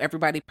 and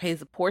everybody pays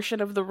a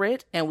portion of the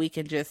rent, and we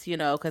can just,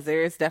 because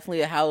there is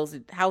definitely a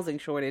housing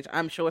shortage.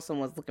 I'm sure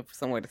someone's looking for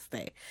somewhere to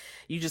stay.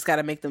 You just got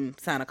to make them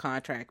sign a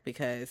contract,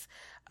 because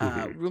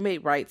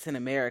roommate rights in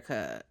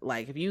America,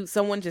 if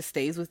someone just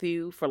stays with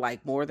you for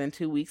more than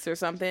 2 weeks or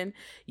something,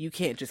 you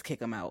can't just kick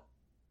them out.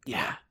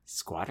 Yeah,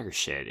 squatter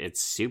shit.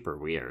 It's super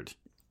weird.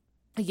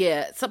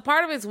 Yeah, so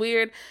part of it's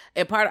weird,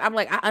 and I'm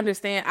like, I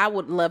understand. I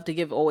would love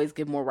to always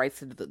give more rights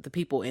to the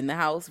people in the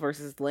house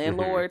versus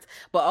landlords,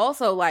 but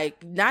also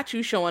not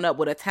you showing up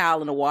with a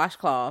towel and a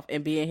washcloth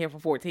and being here for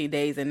 14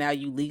 days, and now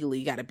you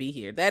legally got to be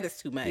here. That is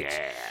too much.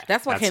 Yeah,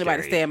 that's why can't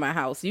nobody stay in my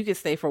house. You can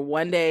stay for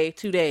 1 day,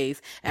 2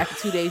 days. After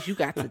 2 days, you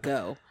got to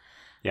go.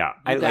 Yeah,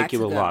 I like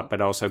you a lot,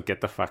 but also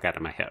get the fuck out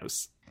of my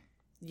house.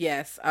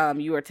 Yes,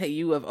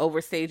 you have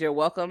overstayed your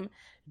welcome.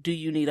 Do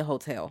you need a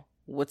hotel?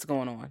 What's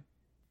going on?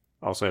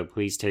 Also,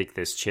 please take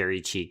this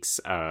Cherry Cheeks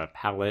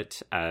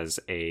palette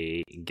as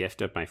a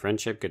gift of my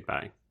friendship.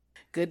 Goodbye.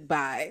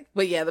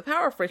 But yeah, the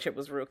power of friendship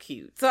was real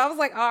cute. So I was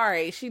like, all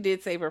right, she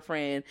did save her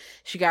friend.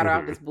 She got her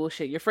out of this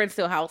bullshit. Your friend's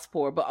still house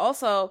poor, but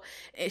also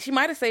she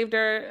might have saved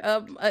her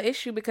an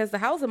issue, because the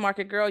housing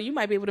market, girl, you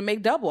might be able to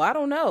make double. I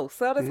don't know.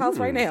 Sell this house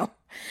right now.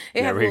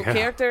 It has a little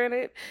character in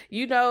it.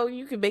 You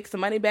can make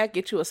some money back,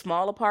 get you a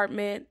small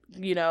apartment,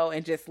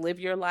 and just live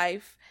your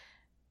life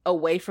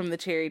away from the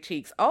Cherry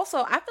Cheeks.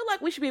 Also, I feel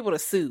like we should be able to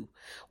sue.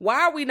 Why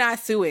are we not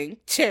suing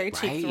Cherry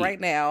Cheeks right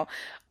now?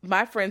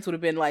 My friends would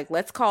have been like,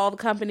 let's call the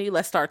company,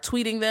 let's start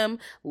tweeting them,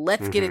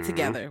 let's get it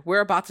together. We're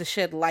about to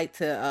shed light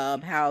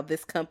to how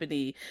this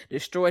company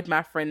destroyed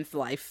my friend's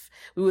life.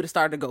 We would have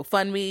started a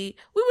GoFundMe.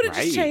 We would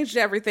have just changed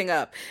everything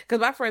up,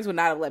 because my friends would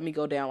not have let me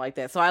go down like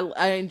that. So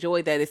I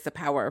enjoy that it's the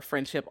power of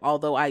friendship,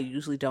 although I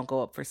usually don't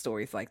go up for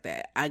stories like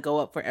that. I go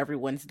up for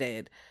everyone's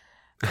dead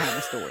kind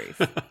of stories.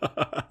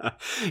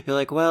 You're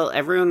like, well,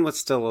 everyone was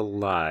still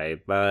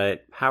alive,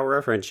 but power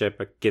of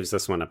friendship gives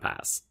this one a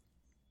pass.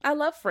 I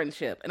love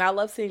friendship, and I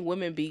love seeing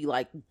women be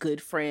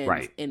good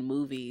friends in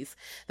movies.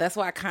 That's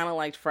why I kind of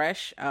liked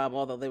Fresh,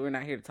 although they were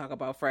not here to talk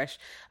about Fresh.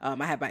 I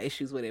had my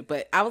issues with it,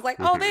 but I was like,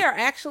 oh, they are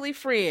actually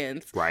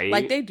friends.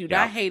 Right. They do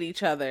not hate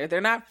each other.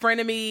 They're not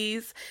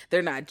frenemies.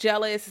 They're not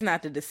jealous. It's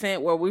not The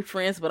Descent where we're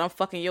friends, but I'm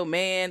fucking your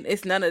man.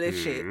 It's none of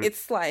this shit.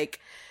 It's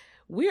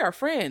we are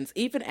friends.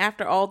 Even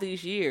after all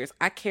these years,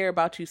 I care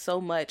about you so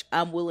much,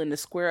 I'm willing to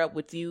square up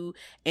with you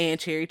and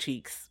Cherry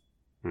Cheeks.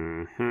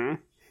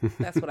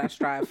 That's what I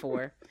strive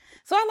for.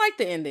 So I like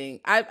the ending.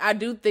 I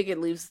do think it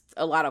leaves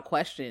a lot of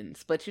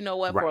questions, but you know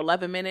what? For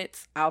 11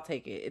 minutes, I'll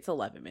take it. It's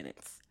 11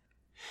 minutes.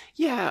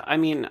 Yeah, I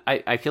mean,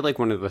 I feel like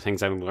one of the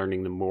things I'm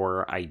learning the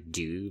more I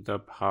do the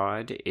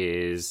pod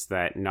is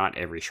that not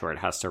every short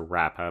has to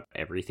wrap up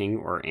everything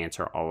or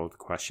answer all of the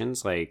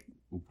questions.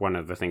 One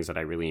of the things that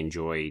I really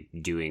enjoy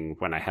doing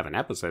when I have an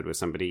episode with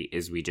somebody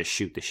is we just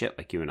shoot the shit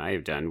like you and I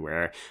have done,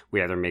 where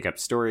we either make up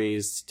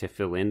stories to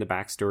fill in the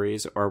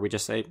backstories, or we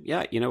just say,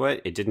 yeah, you know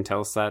what? It didn't tell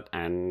us that,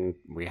 and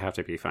we have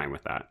to be fine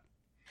with that.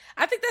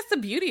 I think that's the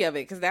beauty of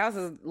it, because now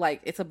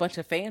it's a bunch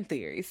of fan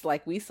theories.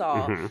 We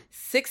saw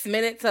 6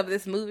 minutes of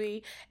this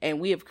movie, and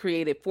we have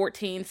created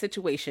 14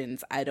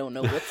 situations. I don't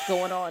know what's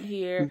going on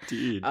here.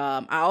 Indeed.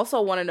 I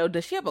also want to know,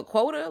 does she have a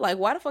quota?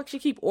 Why the fuck she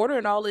keep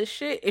ordering all this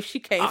shit if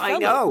she can't sell it? I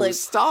know.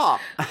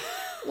 Stop.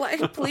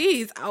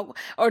 Please.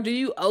 Or do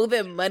you owe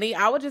them money?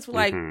 I would just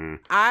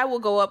I will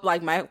go up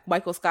like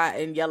Michael Scott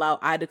and yell out,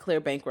 I declare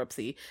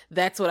bankruptcy.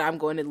 That's what I'm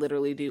going to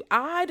literally do.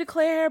 I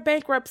declare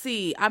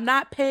bankruptcy. I'm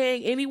not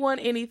paying anyone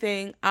anything.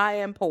 I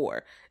am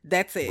poor.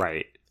 That's it.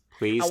 Right.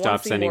 Please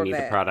stop sending me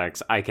the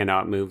products. I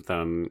cannot move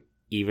them,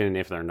 even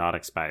if they're not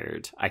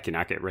expired. I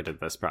cannot get rid of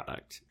this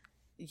product.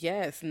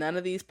 Yes, none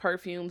of these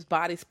perfumes,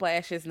 body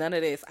splashes, none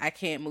of this. I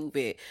can't move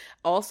it.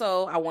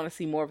 Also, I want to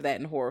see more of that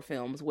in horror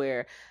films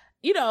where,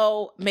 you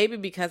know, maybe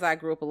because I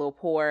grew up a little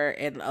poor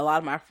and a lot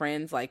of my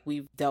friends, like,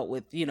 we've dealt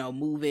with, you know,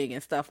 moving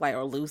and stuff like,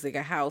 or losing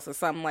a house or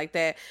something like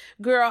that.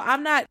 Girl,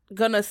 I'm not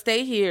gonna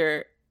stay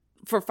here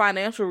for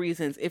financial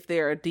reasons if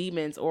there are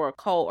demons or a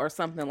cult or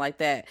something like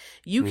that.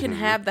 You can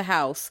have the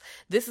house.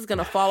 This is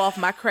gonna fall off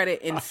my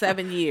credit in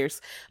 7 years.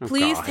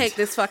 Please take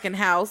this fucking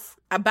house.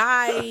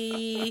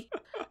 Bye.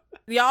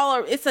 Y'all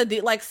are, it's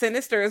like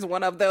Sinister is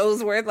one of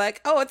those where it's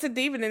like, oh, it's a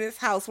demon in this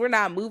house. We're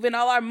not moving.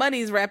 All our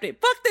money's wrapped in.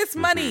 Fuck this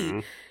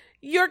money.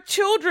 Your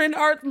children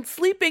are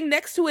sleeping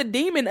next to a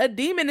demon. A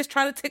demon is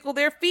trying to tickle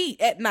their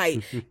feet at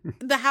night.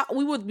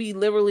 We would be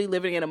literally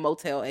living in a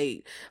Motel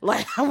 8.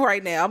 Like,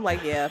 right now, I'm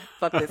like, yeah,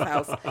 fuck this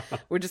house.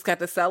 We're just got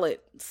to sell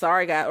it.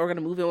 Sorry, guys, we're going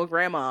to move in with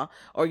grandma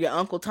or your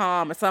Uncle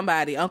Tom or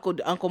somebody,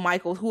 Uncle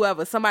Michael,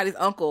 whoever, somebody's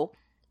uncle.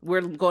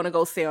 We're going to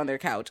go stay on their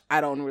couch.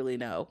 I don't really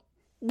know.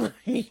 But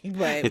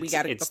we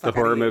got it's the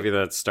horror movie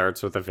that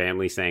starts with a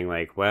family saying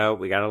like, well,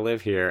 we gotta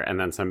live here, and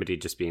then somebody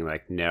just being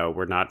like, no,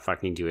 we're not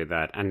fucking doing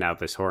that. And now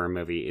this horror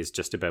movie is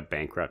just about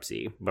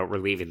bankruptcy, but we're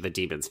leaving the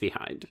demons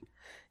behind.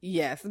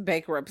 Yes,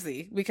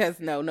 bankruptcy,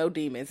 because no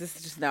demons. This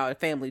is just now a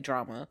family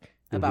drama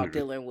about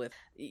dealing with,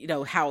 you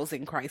know,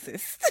 housing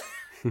crisis.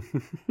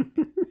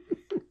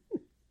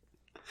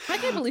 I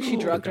can't believe she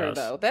drugged her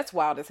though. That's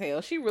wild as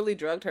hell. She really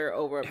drugged her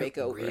over a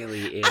makeover. It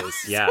really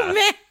is.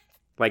 Yeah.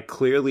 Like,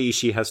 clearly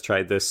she has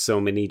tried this so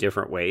many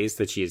different ways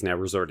that she is now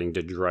resorting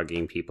to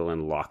drugging people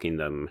and locking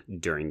them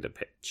during the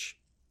pitch.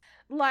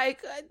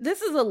 Like,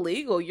 this is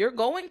illegal. You're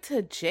going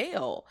to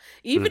jail.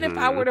 Even if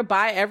I were to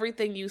buy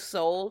everything you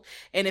sold,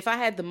 and if I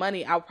had the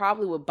money, I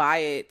probably would buy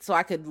it so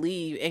I could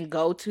leave and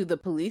go to the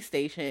police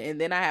station.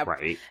 And then I have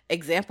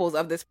examples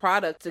of this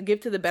product to give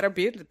to the Better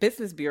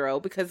Business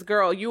Bureau because,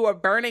 girl, you are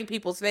burning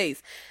people's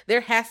face.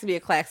 There has to be a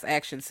class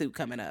action suit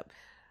coming up.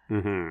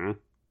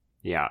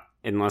 Yeah.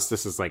 Unless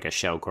this is like a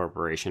shell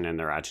corporation and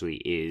there actually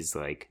is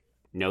like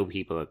no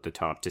people at the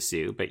top to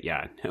sue. But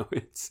yeah, no,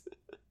 it's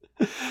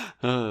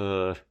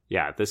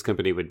yeah, this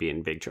company would be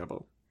in big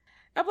trouble.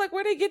 I'm like,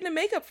 where are they getting the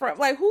makeup from?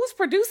 Like, who's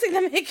producing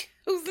the makeup?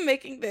 Who's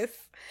making this?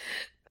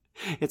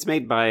 It's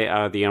made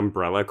by the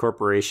Umbrella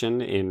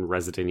Corporation in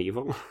Resident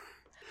Evil.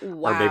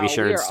 Wow, or maybe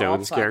Sharon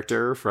Stone's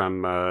character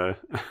from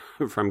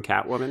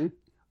Catwoman.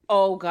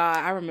 Oh God,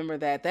 I remember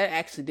that. That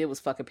actually was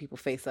fucking people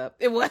face up.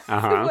 It was. It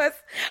was.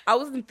 I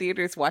was in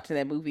theaters watching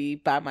that movie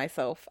by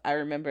myself. I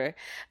remember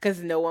because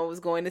no one was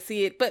going to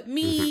see it but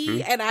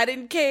me, and I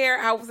didn't care.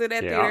 I was in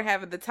that theater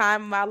having the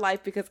time of my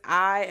life because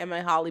I am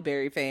a Halle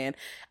Berry fan.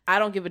 I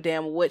don't give a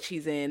damn what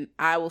she's in.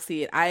 I will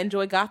see it. I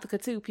enjoy Gothica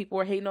too. People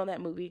were hating on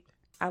that movie.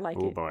 I like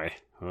it. Oh boy.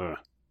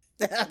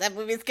 That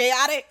movie is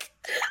chaotic.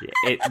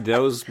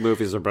 Those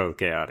movies are both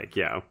chaotic.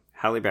 Yeah,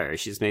 Halle Berry.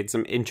 She's made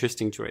some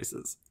interesting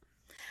choices.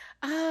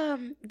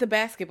 The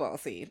basketball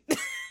scene.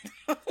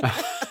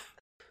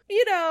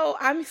 You know,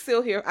 I'm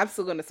still here. I'm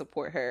still going to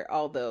support her,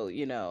 although,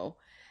 you know,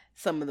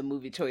 some of the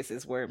movie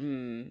choices were,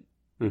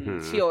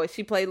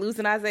 she played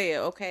Losing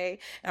Isaiah, okay?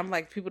 And I'm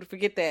like, people to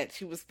forget that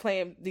she was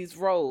playing these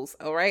roles,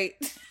 all right?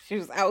 She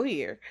was out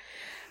here.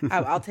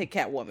 I'll take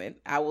Catwoman.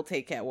 I will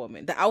take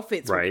Catwoman. The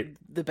outfits were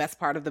the best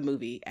part of the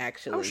movie,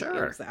 actually. Oh,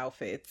 sure. It was the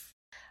outfits.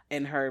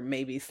 And her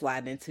maybe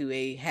sliding into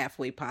a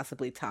halfway,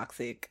 possibly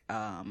toxic,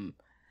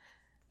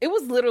 it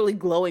was literally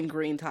glowing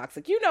green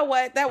toxic. You know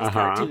what? That was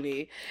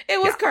cartoony.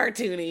 It was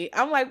cartoony.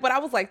 I'm like, but I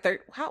was like,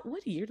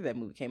 what year did that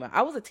movie came out?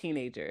 I was a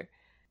teenager.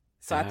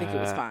 So I think it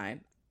was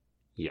fine.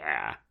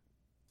 Yeah.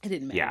 It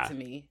didn't matter to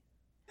me.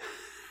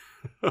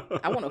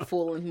 I want a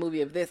full-length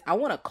movie of this. I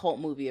want a cult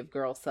movie of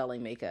girls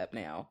selling makeup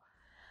now.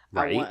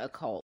 I want a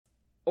cult.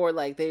 Or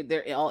like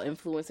they're all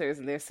influencers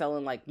and they're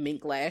selling like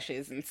mink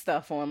lashes and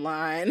stuff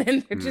online,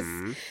 and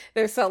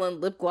they're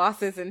selling lip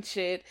glosses and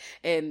shit,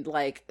 and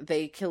like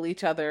they kill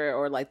each other,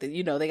 or like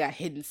they got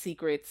hidden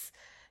secrets,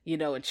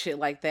 and shit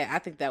like that. I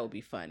think that would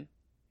be fun.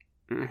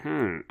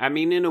 I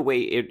mean, in a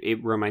way,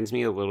 it reminds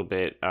me a little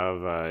bit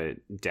of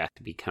Death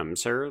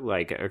Becomes Her,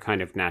 like a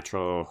kind of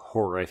natural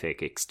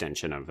horrific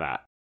extension of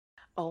that.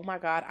 Oh my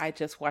God, I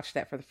just watched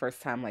that for the first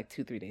time like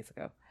 2-3 days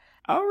ago.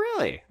 Oh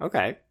really?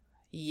 Okay.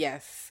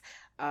 Yes.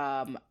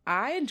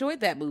 I enjoyed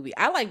that movie.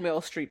 I like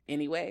Meryl Streep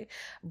anyway,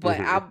 but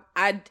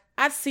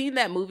I've seen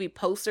that movie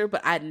poster,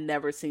 but I'd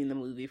never seen the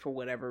movie for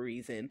whatever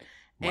reason.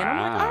 And I'm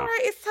like, all right,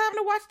 it's time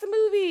to watch the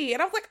movie.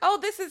 And I was like, oh,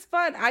 this is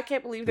fun. I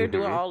can't believe they're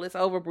doing all this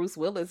over Bruce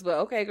Willis, but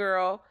okay,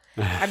 girl.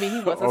 I mean,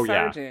 he was a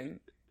surgeon.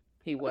 Yeah.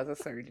 He was a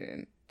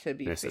surgeon, to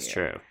be fair. This is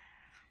true.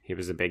 He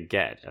was a big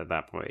get at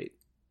that point.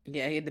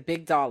 Yeah, he had the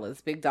big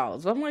dollars. But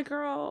I'm like,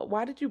 girl,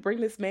 why did you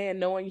bring this man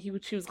knowing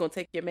she was going to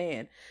take your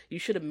man? You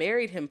should have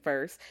married him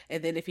first,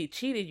 and then if he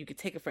cheated, you could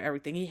take it for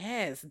everything he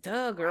has.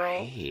 Duh, girl.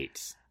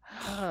 Right.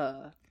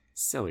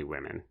 Silly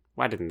women.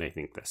 Why didn't they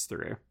think this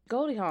through?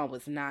 Goldie Hawn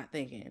was not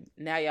thinking.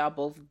 Now y'all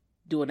both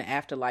doing the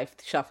afterlife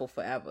shuffle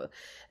forever.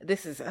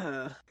 This is,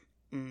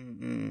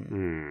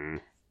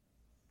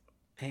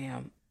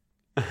 Damn.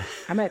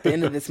 I'm at the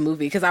end of this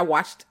movie because I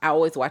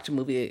always watch a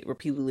movie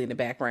repeatedly in the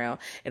background,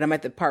 and I'm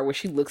at the part where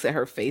she looks at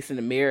her face in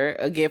the mirror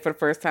again for the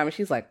first time, and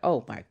she's like,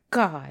 "Oh my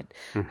God,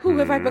 who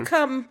have I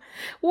become?"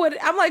 What?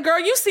 I'm like, girl,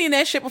 you seen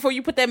that shit before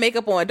you put that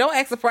makeup on. Don't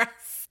act surprised.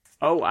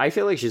 Oh, I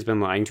feel like she's been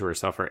lying to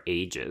herself for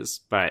ages,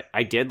 but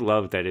I did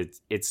love that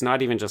it's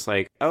not even just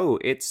like, oh,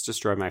 it's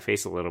destroyed my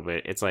face a little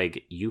bit. It's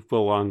like, you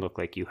full on look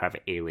like you have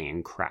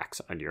alien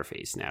cracks on your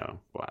face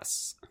now.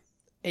 Bless.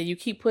 And you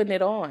keep putting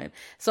it on.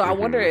 So I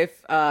wonder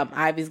if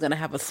Ivy's going to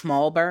have a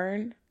small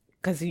burn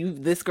because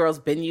this girl's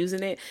been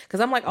using it. Because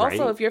I'm like,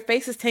 also, if your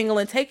face is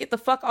tingling, take it the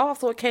fuck off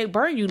so it can't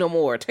burn you no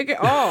more. Take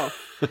it off.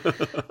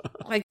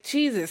 Like,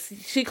 Jesus.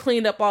 She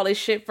cleaned up all this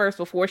shit first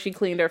before she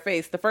cleaned her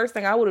face. The first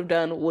thing I would have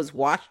done was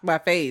wash my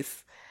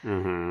face.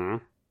 This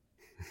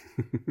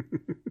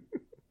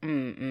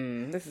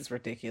is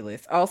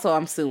ridiculous. Also,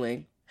 I'm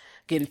suing.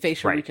 Getting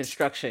facial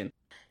reconstruction.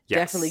 Yes.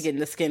 Definitely getting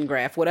the skin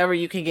graft. Whatever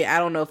you can get. I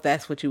don't know if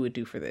that's what you would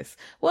do for this.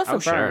 What's a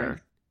burn?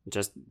 Sure.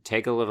 Just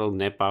take a little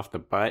nip off the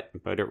butt,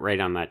 put it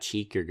right on that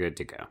cheek, you're good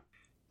to go.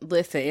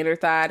 Listen, inner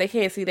thigh, they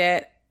can't see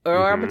that.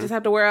 Or I'm going to just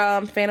have to wear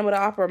a Phantom of the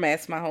Opera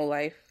mask my whole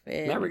life.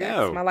 And there we go.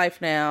 That's my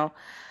life now.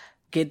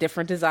 Get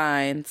different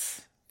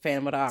designs.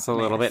 Phantom of the Opera It's a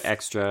little bit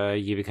extra.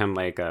 You become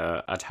like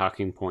a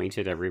talking point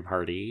at every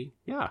party.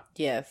 Yeah.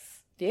 Yes.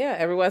 Yeah,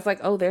 everyone's like,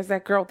 oh, there's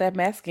that girl with that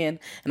mask in.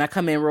 And I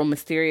come in real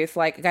mysterious,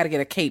 like, I got to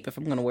get a cape if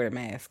I'm going to wear a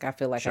mask. I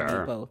feel like I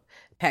need both.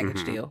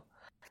 Package deal.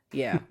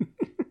 Yeah.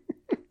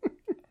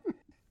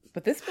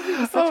 But this movie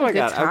was such a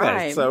good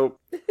time.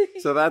 Okay,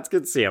 so that's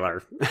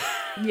Concealer.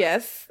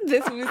 Yes,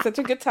 this movie was such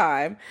a good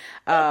time.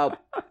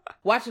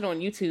 Watch it on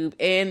YouTube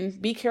and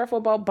be careful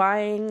about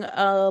buying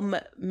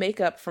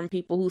makeup from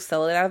people who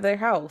sell it out of their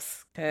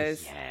house.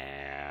 Cause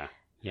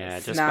yeah,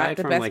 just buy it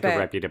from like a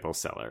reputable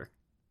seller.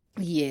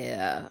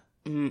 Yeah.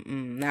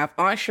 Now, if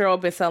Aunt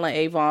Cheryl been selling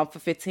Avon for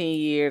 15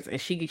 years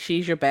and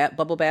she's your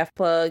bubble bath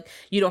plug,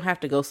 you don't have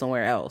to go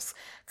somewhere else.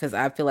 Because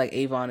I feel like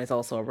Avon is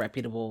also a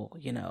reputable,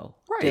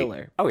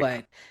 dealer. Oh,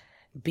 but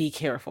be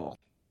careful.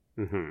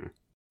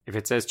 If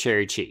it says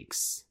cherry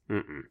cheeks,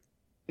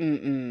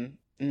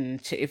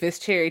 If it's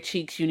cherry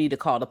cheeks, you need to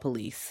call the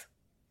police.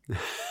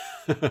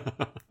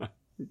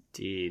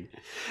 Indeed.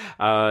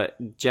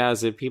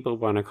 Jazz, if people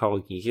want to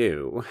call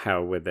you,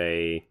 how would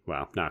they,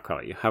 not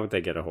call you, how would they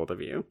get a hold of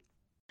you?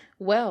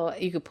 Well,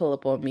 you could pull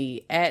up on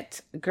me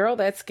at Girl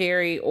That's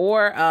Scary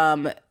or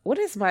what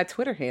is my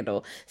Twitter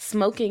handle?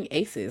 Smoking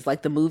Aces,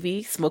 like the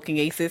movie Smoking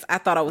Aces. I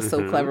thought I was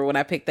so clever when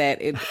I picked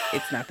that.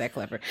 It's not that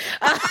clever.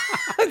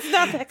 It's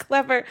not that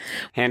clever.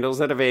 Handles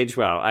that have aged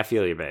well. I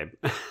feel you, babe.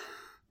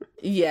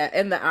 Yeah,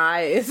 and the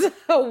eye is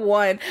a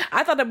 1.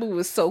 I thought that movie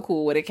was so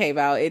cool when it came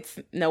out.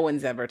 No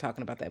one's ever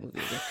talking about that movie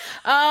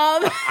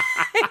again.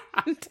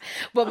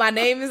 But my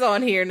name is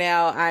on here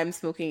now. I'm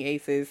Smoking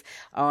Aces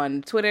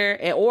on Twitter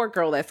or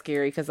Girl That's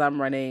Scary because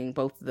I'm running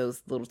both of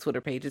those little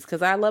Twitter pages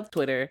because I love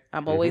Twitter.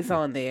 I'm always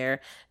on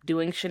there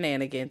doing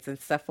shenanigans and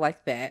stuff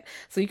like that.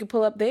 So you can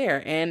pull up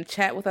there and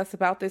chat with us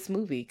about this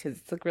movie because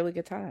it's a really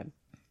good time.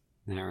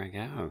 There we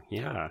go.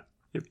 Yeah.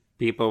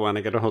 People want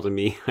to get a hold of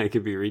me, I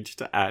could be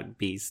reached at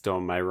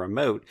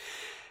BStoleMyRemote.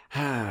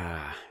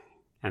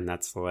 And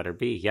that's the letter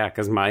B. Yeah,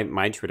 because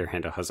my Twitter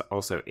handle has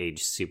also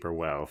aged super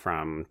well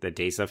from the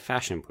days of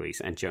Fashion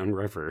Police and Joan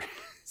Rivers.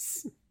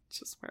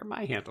 Just where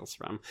my handle's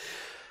from.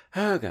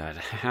 Oh,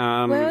 God.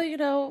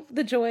 Well,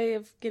 the joy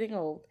of getting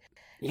old.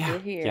 Yeah,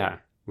 yeah.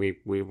 We've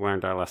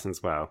learned our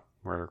lessons well.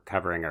 We're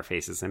covering our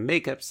faces in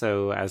makeup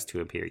so as to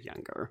appear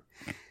younger.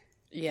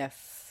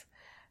 Yes.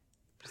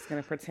 Just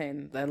gonna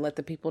pretend and let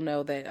the people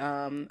know that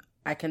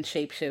I can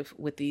shapeshift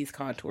with these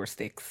contour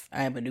sticks.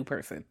 I am a new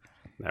person.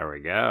 There we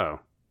go.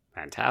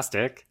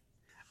 Fantastic.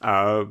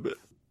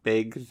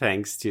 Big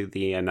thanks to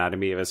the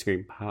Anatomy of a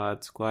Scream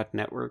Pod Squad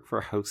Network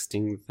for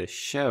hosting the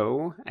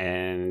show.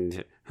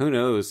 And who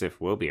knows if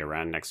we'll be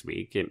around next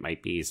week. It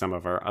might be some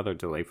of our other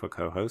delightful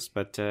co-hosts.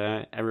 But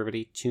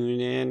everybody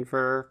tune in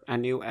for a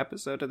new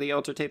episode of the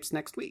Alter Tapes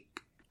next week.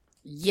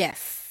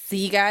 Yes.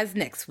 See you guys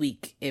next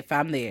week if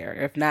I'm there.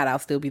 If not, I'll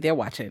still be there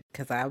watching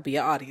because I'll be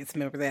an audience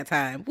member that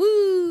time.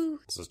 Woo!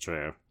 This is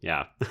true.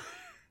 Yeah.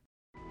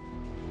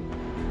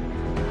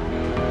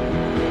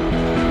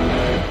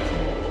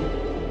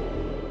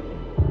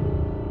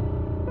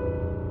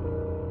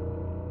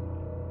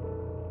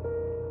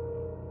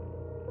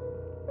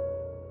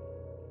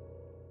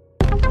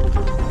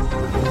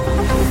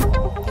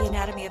 The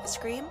Anatomy of a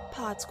Scream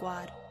Pod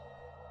Squad.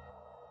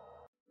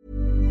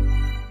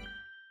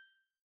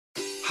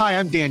 Hi,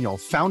 I'm Daniel,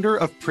 founder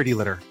of Pretty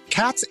Litter.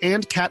 Cats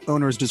and cat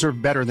owners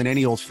deserve better than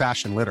any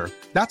old-fashioned litter.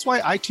 That's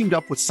why I teamed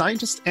up with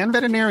scientists and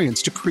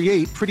veterinarians to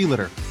create Pretty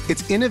Litter.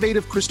 Its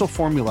innovative crystal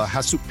formula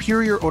has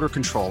superior odor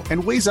control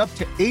and weighs up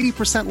to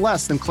 80%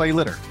 less than clay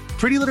litter.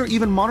 Pretty Litter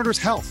even monitors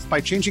health by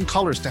changing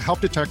colors to help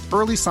detect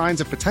early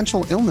signs of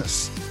potential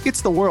illness.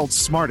 It's the world's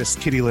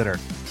smartest kitty litter.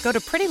 Go to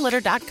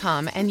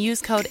prettylitter.com and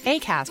use code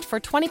ACAST for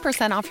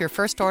 20% off your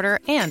first order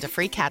and a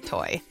free cat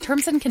toy.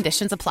 Terms and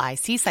conditions apply.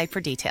 See site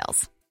for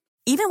details.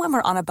 Even when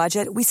we're on a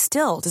budget, we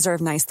still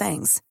deserve nice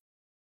things.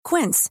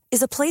 Quince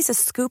is a place to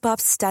scoop up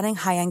stunning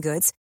high-end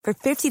goods for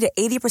 50 to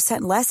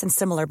 80% less than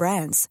similar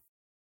brands.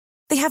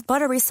 They have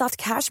buttery soft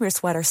cashmere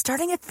sweaters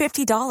starting at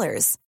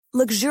 $50,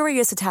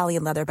 luxurious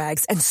Italian leather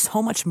bags, and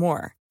so much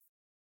more.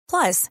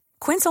 Plus,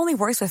 Quince only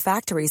works with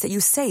factories that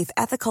use safe,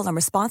 ethical, and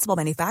responsible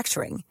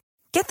manufacturing.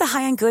 Get the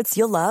high-end goods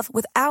you'll love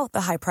without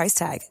the high price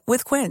tag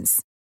with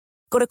Quince.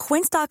 Go to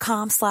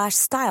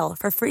quince.com/style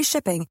for free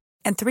shipping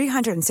and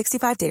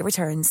 365-day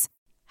returns.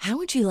 How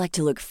would you like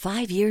to look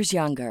 5 years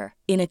younger?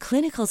 In a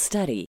clinical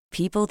study,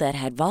 people that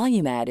had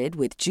volume added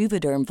with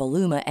Juvederm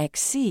Voluma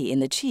XC in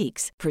the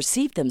cheeks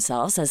perceived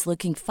themselves as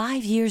looking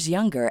 5 years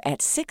younger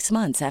at 6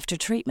 months after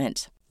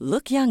treatment.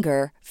 Look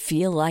younger,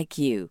 feel like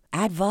you.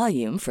 Add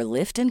volume for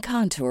lift and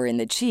contour in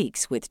the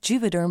cheeks with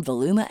Juvederm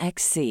Voluma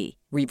XC.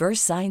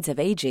 Reverse signs of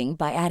aging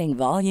by adding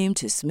volume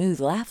to smooth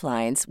laugh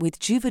lines with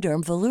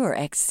Juvederm Volure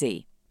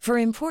XC. For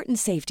important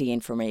safety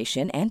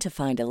information and to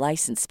find a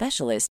licensed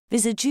specialist,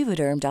 visit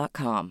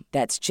Juvederm.com.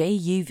 That's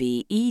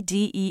JUVEDERM.com.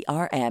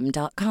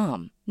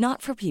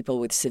 Not for people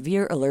with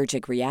severe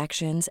allergic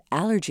reactions,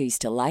 allergies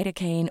to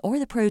lidocaine, or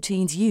the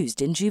proteins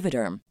used in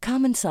Juvederm.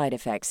 Common side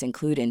effects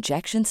include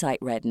injection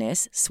site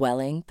redness,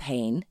 swelling,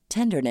 pain,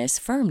 tenderness,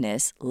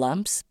 firmness,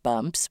 lumps,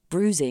 bumps,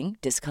 bruising,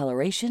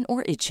 discoloration,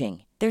 or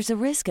itching. There's a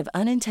risk of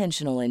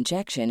unintentional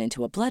injection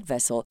into a blood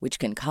vessel, which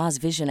can cause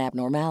vision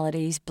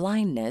abnormalities,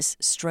 blindness,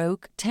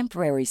 stroke,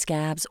 temporary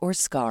scabs, or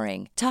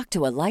scarring. Talk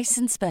to a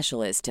licensed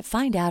specialist to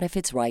find out if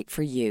it's right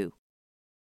for you.